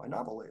Miguel, my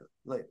novel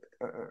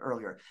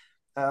earlier,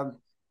 I'm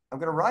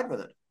going to ride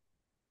with it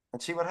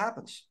and see what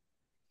happens.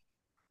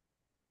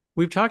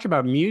 We've talked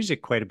about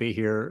music quite a bit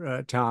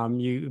here, Tom.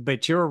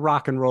 But you're a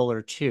rock and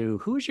roller too.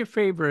 Who's your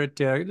favorite?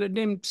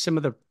 Name some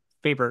of the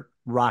favorite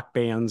rock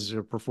bands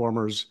or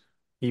performers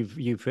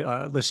you've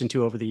listened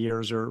to over the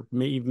years, or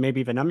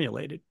maybe even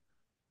emulated.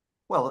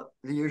 Well,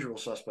 the usual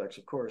suspects,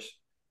 of course.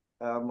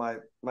 My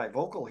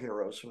vocal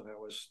heroes when I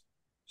was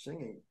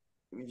singing,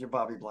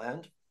 Bobby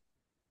Bland,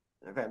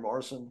 Van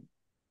Morrison,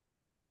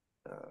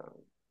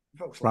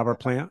 folks like Robert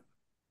that. Plant.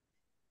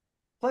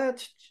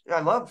 Plant,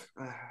 I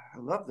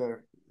love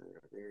their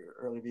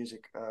early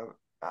music.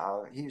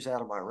 He's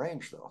out of my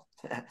range, though.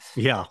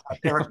 Yeah.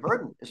 Eric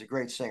Burden is a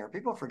great singer.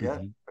 People forget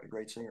what a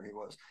great singer he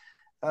was.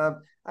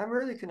 I'm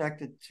really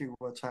connected to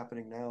what's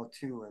happening now,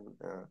 too.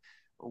 And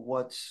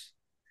what's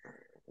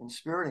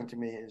inspiriting to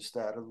me is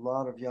that a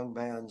lot of young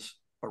bands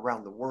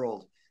around the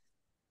world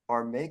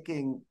are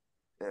making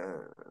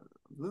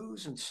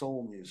blues and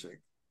soul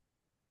music.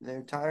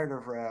 They're tired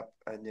of rap,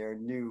 and their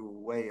new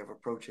way of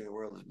approaching the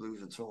world is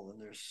blues and soul. And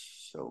there's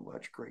so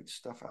much great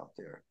stuff out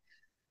there.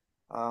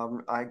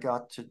 I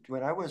got to,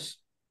 when I was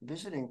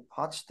visiting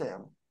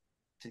Potsdam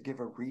to give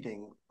a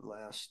reading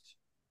last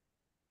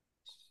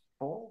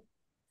fall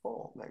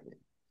maybe,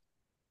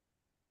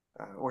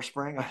 or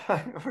spring, I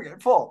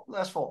forget,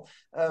 last fall.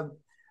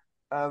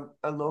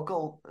 A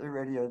local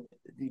radio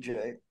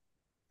DJ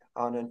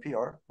on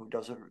NPR who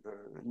does a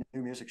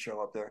new music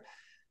show up there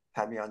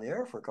had me on the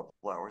air for a couple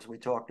of hours. We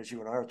talked as you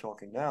and I are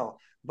talking now,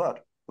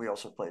 but we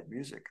also played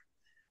music.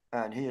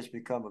 And he has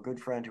become a good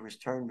friend who has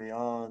turned me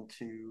on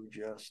to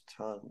just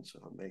tons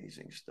of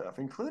amazing stuff,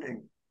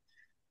 including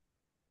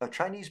a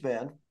Chinese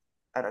band.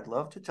 And I'd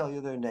love to tell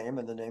you their name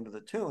and the name of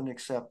the tune,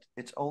 except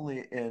it's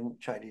only in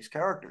Chinese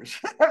characters.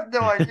 I have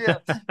no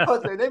idea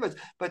what their name is,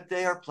 but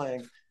they are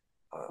playing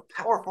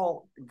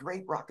powerful,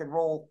 great rock and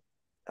roll,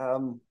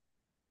 but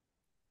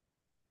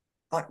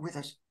with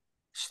a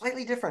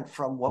slightly different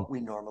from what we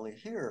normally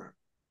hear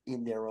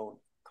in their own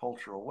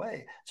cultural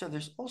way. So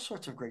there's all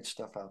sorts of great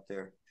stuff out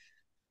there.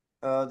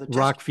 The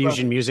Rock Teskey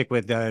fusion Brothers, music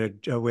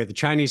with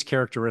Chinese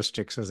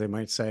characteristics, as they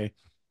might say.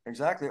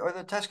 exactly, or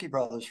the Teskey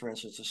Brothers, for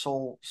instance,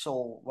 the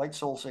white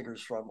soul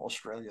singers from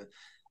Australia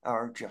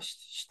are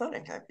just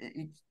stunning.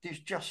 There's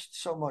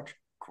just so much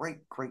great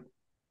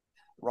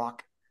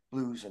rock,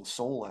 blues, and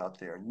soul out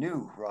there.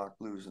 New rock,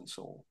 blues, and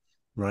soul.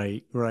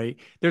 Right, right.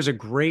 There's a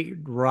great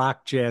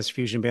rock jazz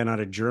fusion band out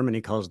of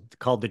Germany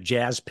called the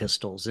Jazz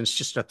Pistols. And it's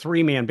just a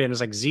three-man band.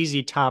 It's like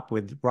ZZ Top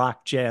with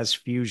rock jazz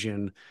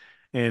fusion.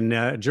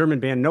 And German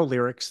band, no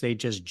lyrics, they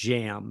just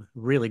jam.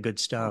 Really good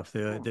stuff.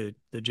 The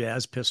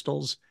Jazz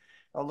Pistols.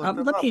 I'll look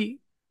them Let up. me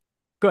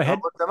go I'll ahead.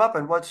 look them up.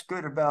 And what's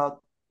good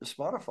about the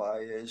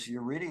Spotify is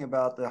you're reading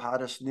about the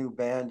hottest new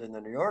band in the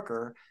New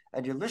Yorker,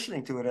 and you're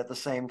listening to it at the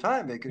same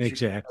time because you can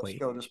just Exactly.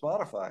 go to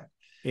Spotify.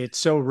 It's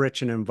so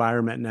rich an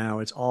environment now.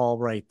 It's all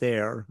right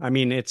there. I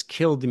mean, it's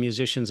killed the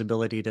musician's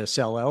ability to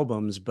sell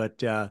albums,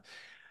 but And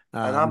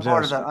I'm so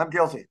part of that. I'm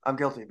guilty. I'm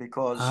guilty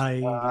because I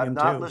I'm am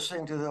not too.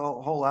 listening to the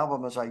whole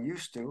album as I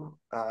used to.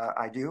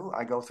 I do.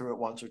 I go through it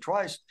once or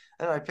twice,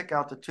 and I pick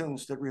out the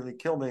tunes that really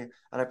kill me,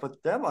 and I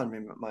put them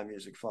on my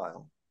music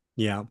file.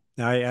 Yeah,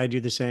 I do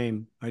the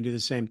same. I do the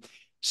same.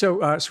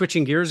 So,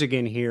 switching gears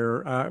again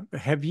here,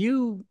 have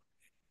you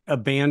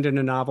abandoned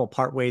a novel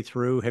partway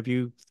through? Have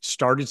you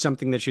started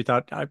something that you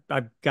thought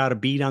I've got a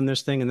beat on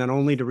this thing, and then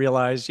only to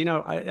realize,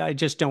 I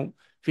just don't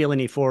feel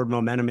any forward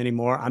momentum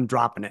anymore. I'm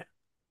dropping it.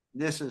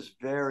 This is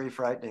very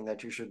frightening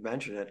that you should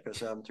mention it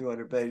because I'm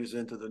 200 pages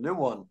into the new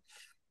one.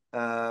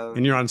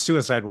 And you're Um, on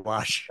suicide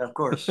watch. of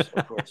course,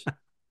 of course.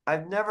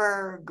 I've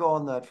never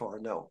gone that far.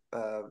 No.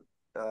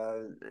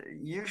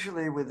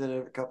 Usually within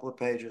a couple of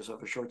pages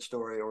of a short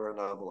story or a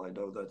novel, I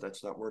know that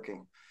that's not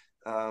working.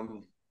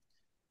 Um,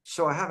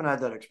 so I haven't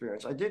had that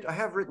experience. I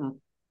have written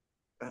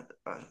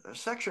a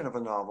section of a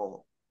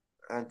novel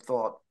and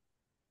thought,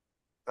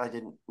 I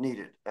didn't need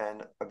it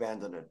and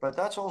abandoned it. But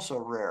that's also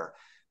rare.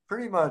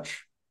 Pretty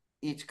much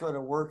it's going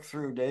to work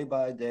through day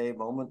by day,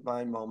 moment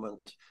by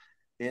moment,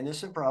 in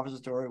this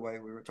improvisatory way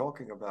we were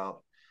talking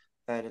about.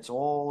 And it's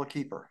all a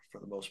keeper for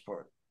the most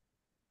part.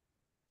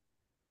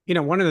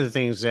 One of the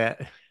things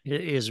that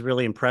is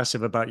really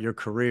impressive about your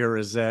career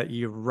is that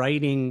you're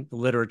writing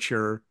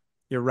literature,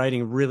 you're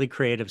writing really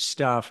creative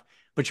stuff,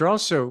 but you're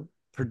also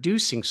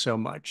producing so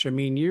much. I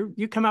mean, you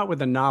come out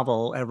with a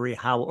novel every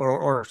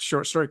or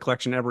short story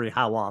collection every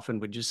how often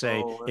would you say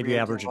Oh, if every you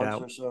 18 average it months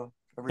out? or so.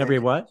 Every Every 18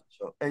 what? months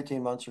or so.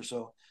 18 months or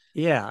so.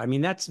 Yeah, I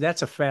mean that's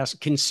a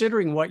fast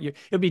considering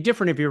it'd be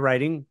different if you're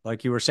writing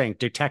like you were saying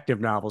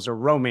detective novels or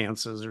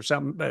romances or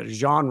some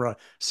genre,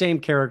 same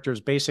characters,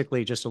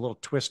 basically just a little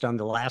twist on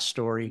the last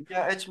story.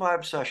 Yeah, it's my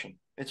obsession.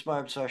 It's my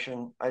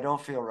obsession. I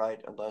don't feel right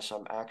unless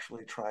I'm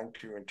actually trying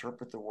to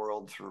interpret the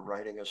world through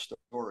writing a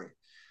story.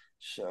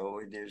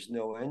 So there's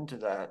no end to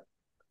that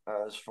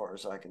as far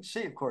as I can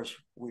see. Of course,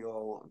 we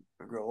all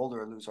grow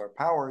older and lose our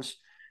powers,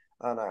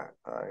 and I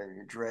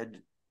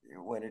dread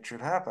when it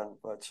should happen.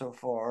 But so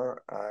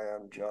far, I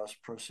am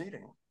just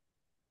proceeding.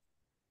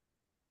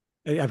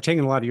 I've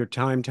taken a lot of your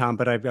time, Tom,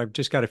 but I've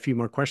just got a few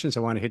more questions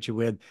I want to hit you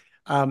with.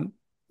 Um,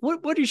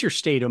 what is your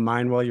state of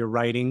mind while you're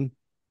writing?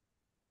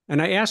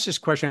 And I asked this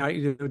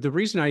question. The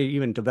reason I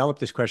even developed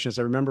this question is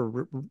I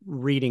remember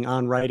reading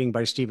On Writing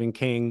by Stephen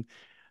King,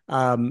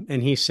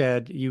 and he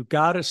said you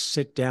got to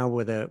sit down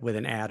with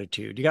an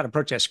attitude. You got to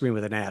approach that screen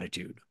with an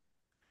attitude.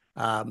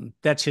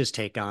 That's his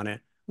take on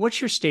it.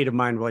 What's your state of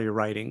mind while you're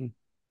writing?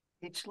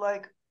 It's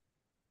like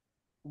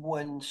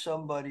when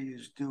somebody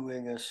is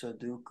doing a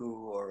Sudoku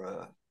or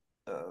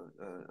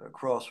a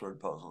crossword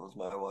puzzle, as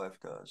my wife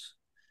does.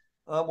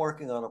 I'm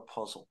working on a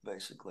puzzle,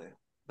 basically.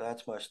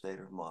 That's my state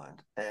of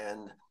mind.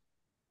 And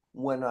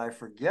when I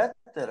forget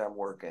that I'm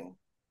working,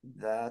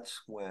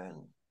 that's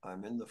when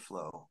I'm in the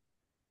flow.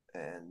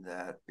 And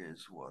that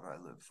is what I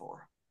live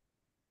for.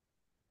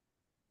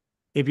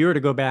 If you were to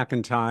go back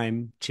in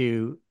time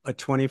to a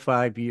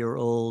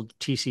 25-year-old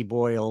T.C.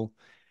 Boyle,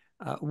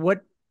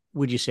 what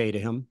would you say to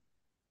him?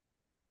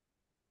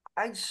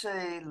 I'd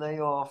say lay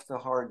off the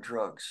hard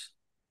drugs.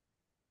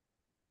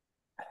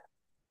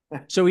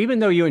 So even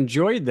though you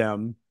enjoyed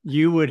them,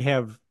 you would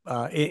have,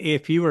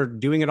 if you were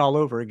doing it all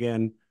over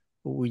again,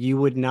 you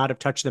would not have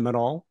touched them at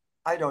all.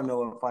 I don't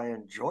know if I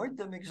enjoyed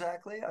them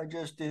exactly. I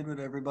just did what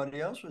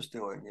everybody else was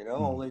doing,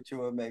 Hmm. only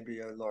to a maybe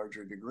a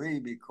larger degree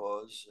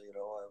because,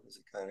 I was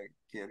the kind of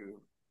kid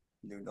who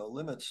knew no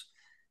limits.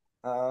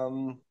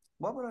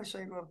 What would I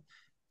say to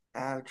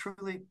him?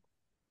 Truly,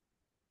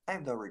 I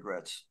have no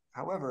regrets.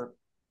 However,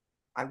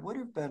 I would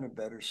have been a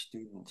better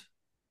student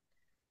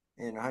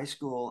in high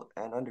school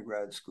and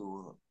undergrad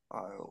school.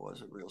 I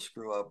was a real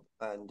screw up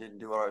and didn't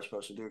do what I was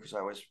supposed to do because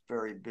I was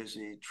very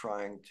busy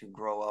trying to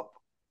grow up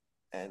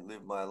and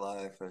live my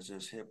life as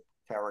this hip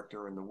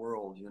character in the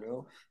world.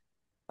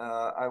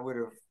 I would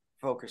have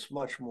focused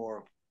much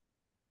more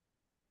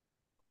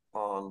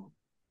on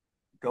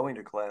going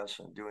to class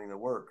and doing the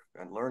work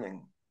and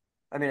learning.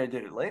 I mean, I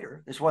did it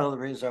later. It's one of the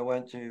reasons I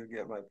went to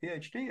get my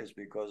PhD is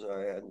because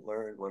I hadn't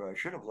learned what I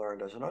should have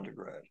learned as an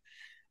undergrad.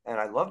 And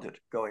I loved it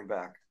going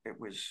back. It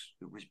was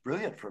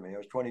brilliant for me. I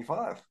was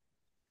 25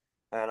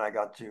 and I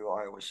got to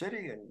Iowa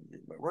City and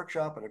did my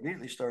workshop and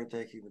immediately started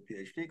taking the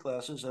PhD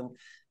classes. And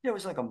it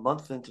was like a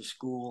month into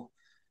school,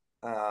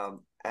 and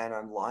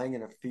I'm lying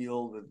in a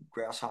field with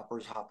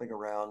grasshoppers hopping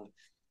around,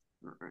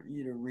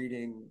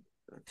 reading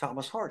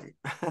Thomas Hardy.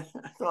 I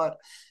thought,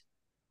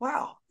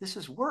 wow, this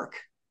is work.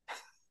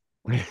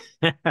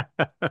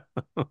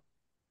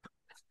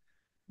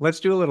 Let's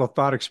do a little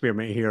thought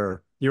experiment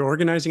here. You're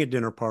organizing a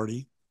dinner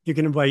party. You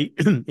can invite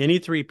any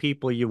three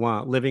people you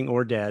want, living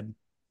or dead,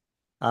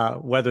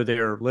 whether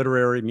they're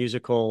literary,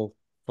 musical,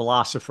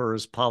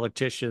 philosophers,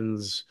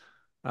 politicians,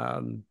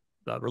 um,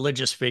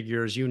 religious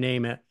figures, you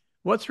name it.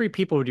 What three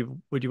people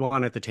would you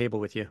want at the table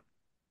with you?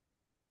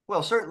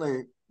 Well,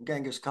 certainly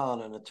Genghis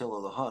Khan and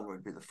Attila the Hun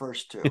would be the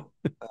first two.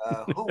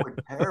 Who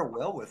would pair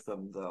well with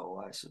them,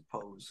 though? I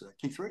suppose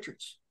Keith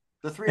Richards.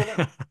 The three of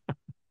them,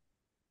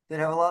 they'd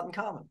have a lot in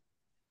common.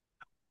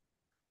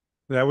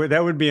 That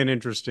would be an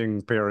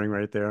interesting pairing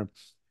right there.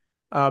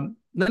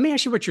 Let me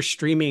ask you what you're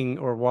streaming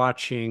or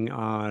watching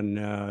on,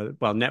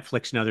 well,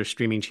 Netflix and other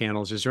streaming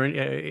channels. Is there any,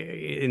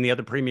 in the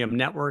other premium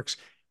networks?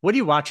 What are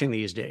you watching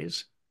these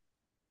days?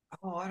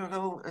 Oh, I don't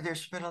know.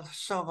 There's been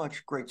so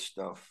much great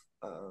stuff.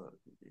 Like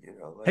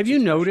Have you Succession.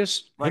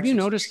 noticed? Have Like you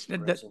Succession, noticed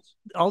for that instance.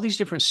 all these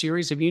different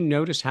series? Have you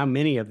noticed how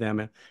many of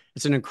them?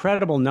 It's an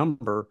incredible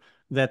number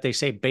that they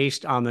say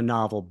based on the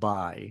novel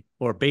by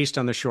or based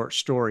on the short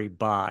story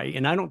by.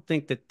 And I don't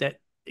think that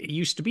it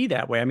used to be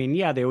that way. I mean,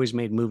 yeah, they always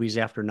made movies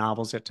after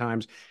novels at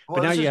times,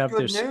 but Well, now this you is have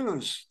good this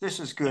news. This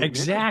is good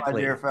news, my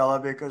dear exactly. fella,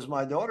 because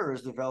my daughter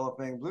is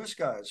developing Blue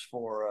Skies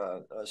for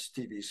a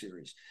TV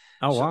series.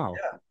 Oh So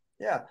wow.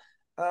 yeah,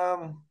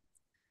 yeah.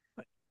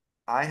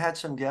 I had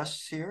some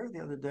guests here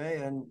the other day,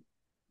 and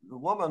the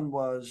woman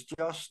was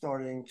just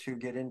starting to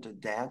get into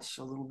dance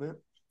a little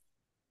bit.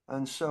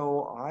 And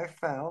so I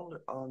found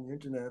on the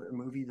internet a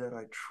movie that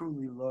I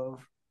truly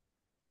love.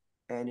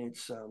 and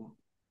it's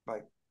by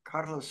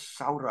Carlos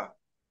Saura,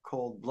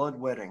 called Blood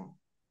Wedding,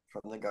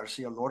 from the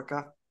Garcia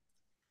Lorca.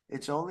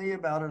 It's only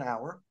about an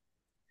hour,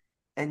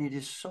 and it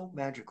is so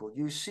magical.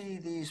 You see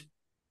these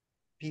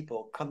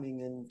people coming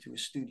into a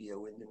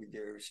studio in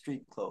their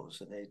street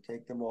clothes, and they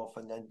take them off,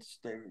 and then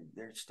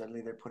they're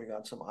suddenly they're putting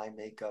on some eye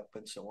makeup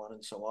and so on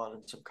and so on,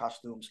 and some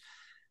costumes,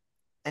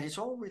 and it's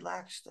all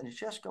relaxed and it's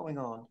just going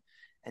on,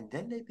 and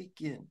then they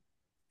begin.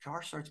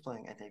 Guitar starts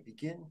playing, and they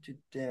begin to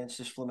dance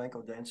this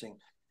flamenco dancing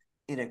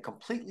in a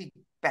completely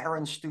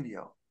barren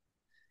studio,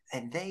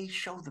 and they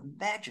show the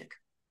magic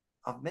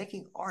of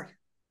making art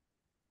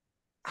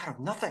out of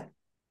nothing.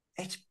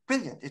 It's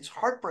brilliant. It's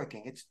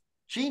heartbreaking. It's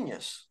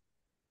genius.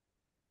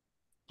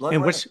 Blood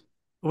And Wedding.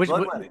 Blood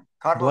what Wedding.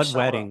 Carlos Blood Saura.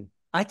 Wedding?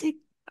 I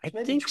It's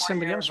maybe think 20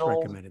 somebody years else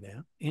old. recommended that.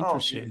 Oh,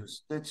 Interesting.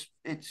 Jesus.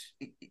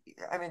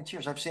 I'm in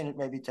tears. I've seen it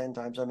maybe 10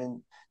 times. I'm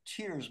in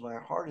tears. My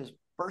heart is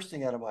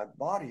bursting out of my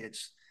body.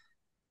 It's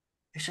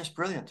just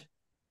brilliant.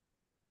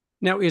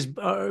 Now, is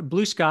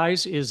Blue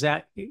Skies, is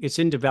that it's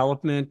in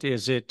development?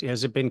 Has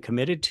it been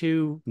committed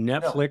to No,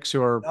 Netflix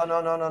or?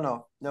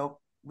 no.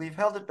 We've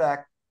held it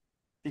back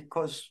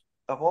because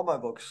of all my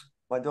books.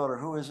 My daughter,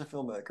 who is a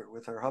filmmaker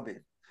with her hubby,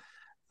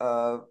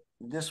 uh,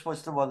 this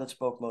was the one that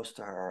spoke most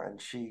to her,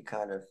 and she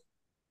kind of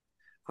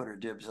put her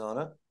dibs on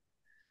it.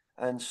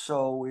 And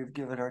so we've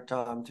given her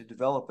time to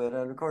develop it.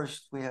 And of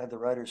course, we had the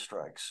writer's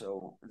strike,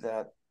 so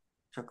that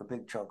took a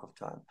big chunk of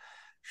time.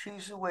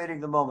 She's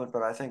awaiting the moment,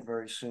 but I think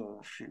very soon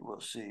she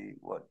will see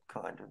what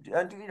kind of deal,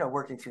 and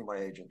working through my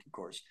agent, of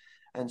course,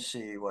 and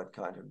see what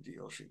kind of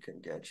deal she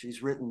can get.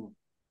 She's written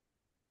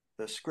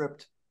the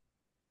script,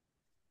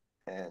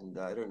 and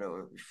I don't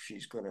know if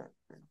she's going to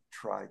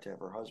try to have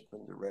her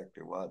husband direct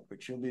or what,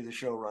 but she'll be the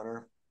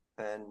showrunner,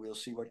 and we'll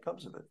see what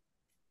comes of it.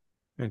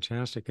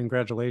 Fantastic.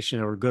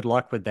 Congratulations or good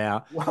luck with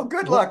that. Well,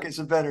 good Well, luck is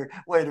a better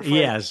way to phrase it,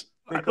 yes.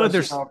 Well, because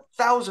there's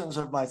thousands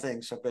of my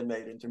things have been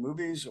made into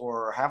movies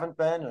or haven't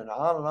been, and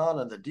on,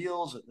 and the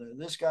deals, and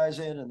this guy's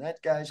in and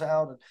that guy's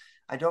out, and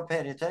I don't pay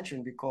any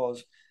attention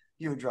because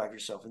you would drive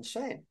yourself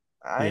insane.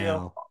 I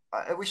don't,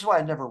 yeah. which is why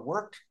I never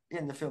worked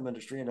in the film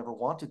industry. I never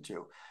wanted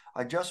to.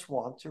 I just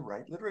want to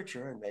write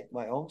literature and make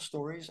my own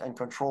stories and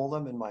control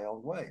them in my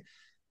own way.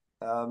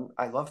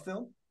 I love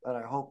film, and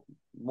I hope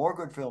more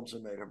good films are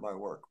made of my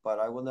work, but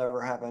I will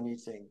never have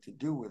anything to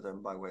do with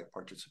them by way of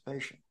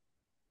participation.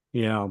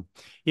 Yeah.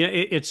 Yeah.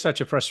 It's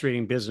such a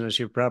frustrating business.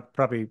 You're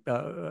probably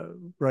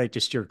right to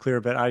steer clear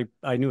of it.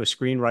 I knew a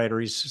screenwriter.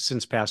 He's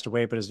since passed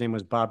away, but his name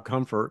was Bob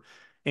Comfort.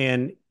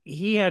 And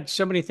he had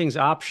so many things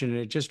optioned, and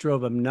it just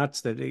drove him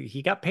nuts that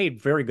he got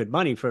paid very good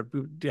money to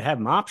have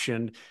them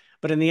optioned.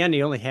 But in the end,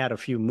 he only had a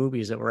few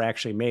movies that were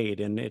actually made.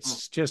 And Mm.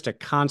 it's just a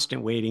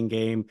constant waiting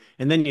game.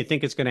 And then you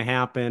think it's going to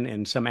happen,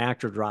 and some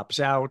actor drops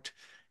out,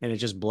 and it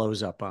just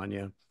blows up on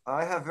you.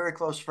 I have very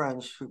close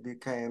friends who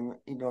became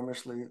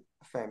enormously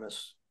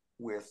famous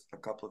with a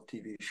couple of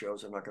TV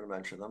shows. I'm not going to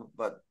mention them,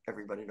 but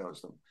everybody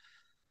knows them.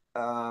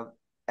 Uh,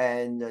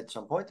 and at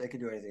some point, they could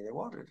do anything they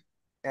wanted.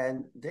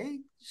 And they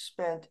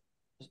spent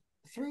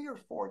 3 or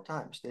 4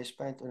 times, they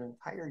spent an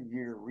entire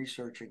year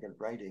researching and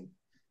writing,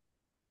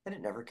 and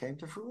it never came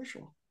to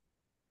fruition.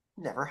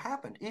 Never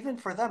happened, even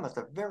for them at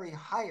the very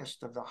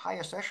highest of the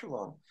highest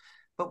echelon.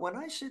 But when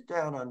I sit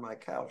down on my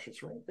couch,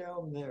 it's right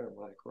down there,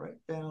 like right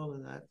down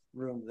in that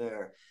room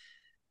there,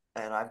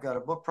 and I've got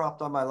a book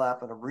propped on my lap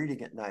and I'm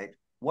reading at night.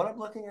 What I'm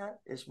looking at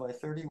is my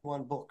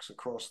 31 books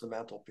across the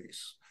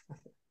mantelpiece.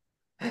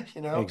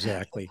 you know,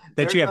 Exactly. That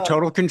they're you have done.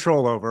 total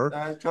control over.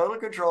 Total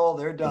control.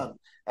 They're done.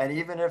 And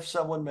even if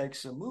someone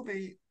makes a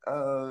movie,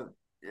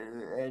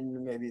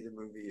 and maybe the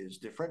movie is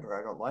different, or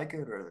I don't like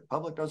it, or the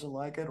public doesn't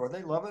like it, or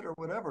they love it, or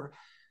whatever,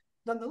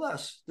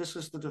 nonetheless, this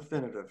is the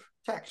definitive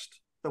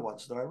text, the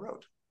ones that I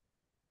wrote.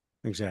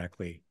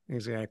 Exactly.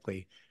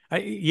 Exactly.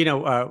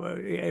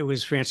 It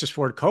was Francis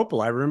Ford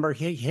Coppola. I remember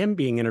him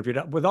being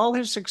interviewed with all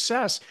his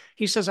success.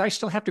 He says, I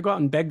still have to go out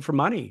and beg for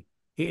money.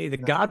 The Yeah.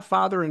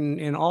 Godfather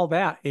and all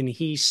that. And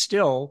he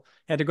still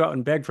had to go out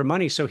and beg for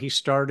money. So he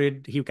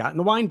got in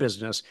the wine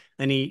business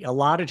and he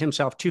allotted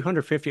himself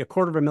 250, a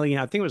quarter of a million,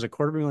 I think it was a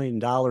quarter of $1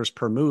 million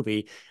per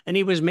movie. And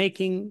he was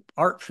making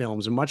art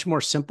films and much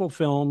more simple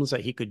films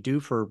that he could do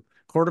for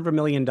quarter of $1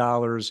 million.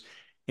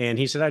 And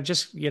he said,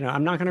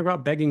 I'm not going to go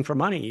out begging for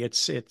money.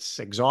 It's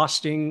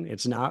exhausting.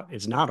 It's not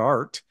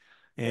art.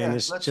 And Yeah,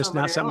 it's let just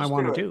not somebody something I else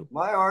want to do it. do.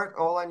 My art,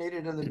 all I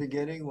needed in the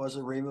beginning was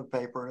a ream of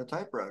paper and a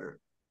typewriter.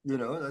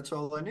 That's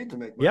all I need to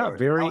make my Yeah, art. Now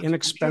very it's a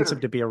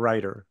inexpensive computer. to be a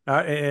writer.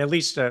 At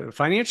least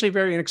financially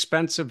very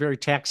inexpensive, very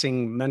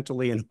taxing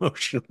mentally and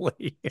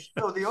emotionally.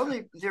 So there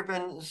have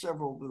been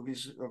several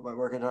movies of my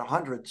work and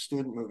 100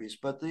 student movies,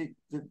 but the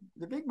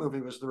big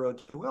movie was The Road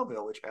to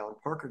Wellville, which Alan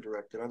Parker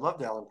directed. I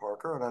loved Alan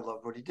Parker and I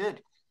loved what he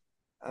did.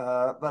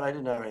 But I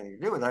didn't have anything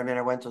to do with it. I mean,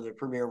 I went to the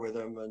premiere with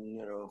him and,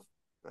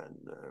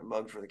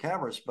 mugged for the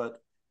cameras,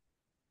 but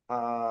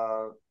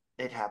uh,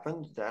 it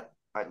happened that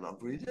I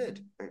loved what he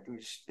did.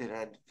 It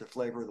had the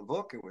flavor of the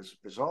book. It was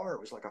bizarre.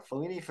 It was like a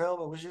Fellini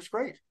film. It was just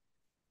great.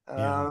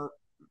 Yeah. Uh,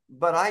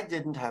 but I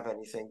didn't have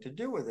anything to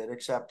do with it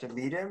except to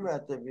meet him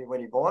when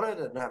he bought it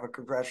and have a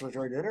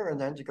congratulatory dinner and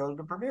then to go to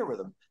the premiere with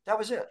him. That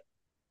was it.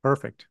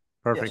 Perfect.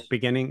 Yes. Perfect.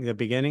 The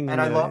beginning And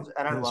I and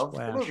the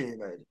loved the movie splash. he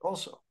made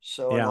also.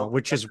 So I Yeah, hope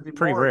which that is there be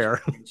pretty more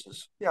rare.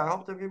 experiences. Yeah, I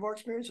hope there be more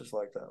experiences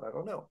like that. I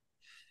don't know.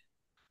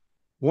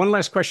 One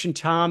last question,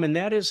 Tom, and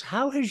that is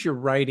how has your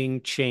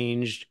writing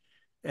changed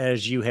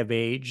as you have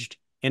aged,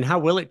 and how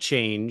will it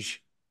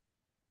change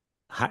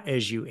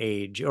as you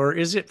age? Or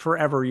is it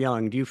forever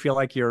young? Do you feel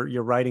like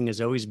your writing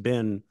has always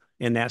been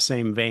in that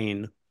same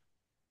vein?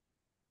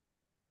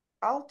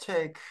 I'll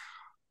take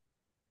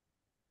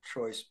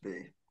choice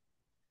B.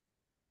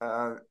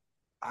 Uh,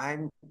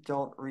 I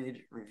don't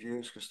read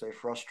reviews because they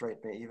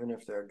frustrate me, even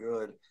if they're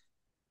good.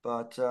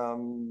 But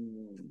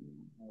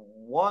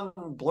one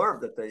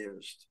blurb that they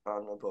used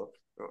on the book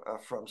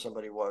from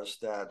somebody was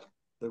that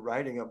the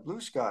writing of Blue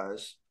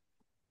Skies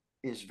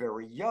is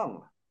very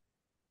young.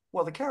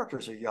 Well, the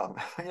characters are young.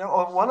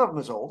 One of them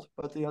is old,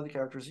 but the other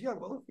characters are young.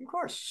 Well, of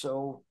course.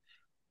 So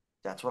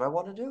that's what I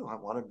want to do. I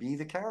want to be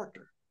the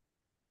character.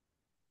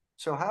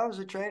 So how has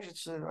it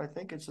changed? I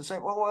think it's the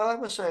same. Well, I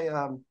must say,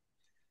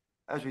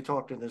 as we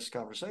talked in this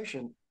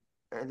conversation,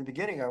 in the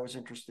beginning, I was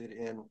interested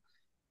in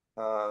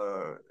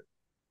uh,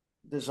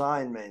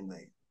 design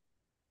mainly,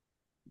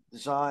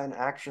 design,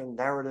 action,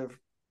 narrative,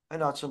 and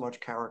not so much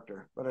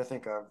character. But I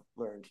think I've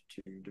learned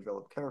to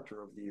develop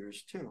character over the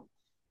years too,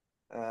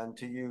 and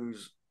to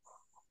use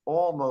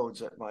all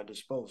modes at my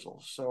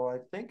disposal. So I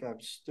think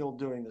I'm still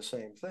doing the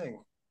same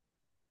thing.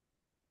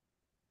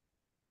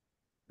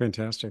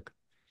 Fantastic.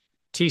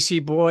 TC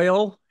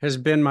Boyle has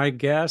been my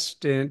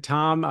guest. And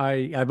Tom,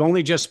 I've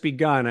only just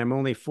begun. I'm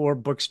only 4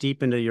 books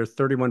deep into your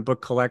 31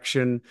 book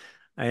collection,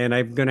 and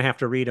I'm going to have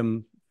to read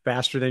them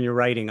faster than you're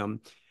writing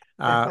them.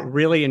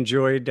 Really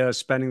enjoyed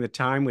spending the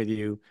time with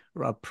you.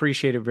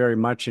 Appreciate it very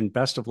much, and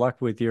best of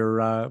luck with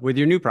your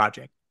new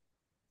project.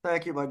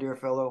 Thank you, my dear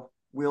fellow.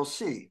 We'll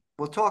see.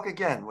 We'll talk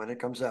again when it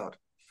comes out.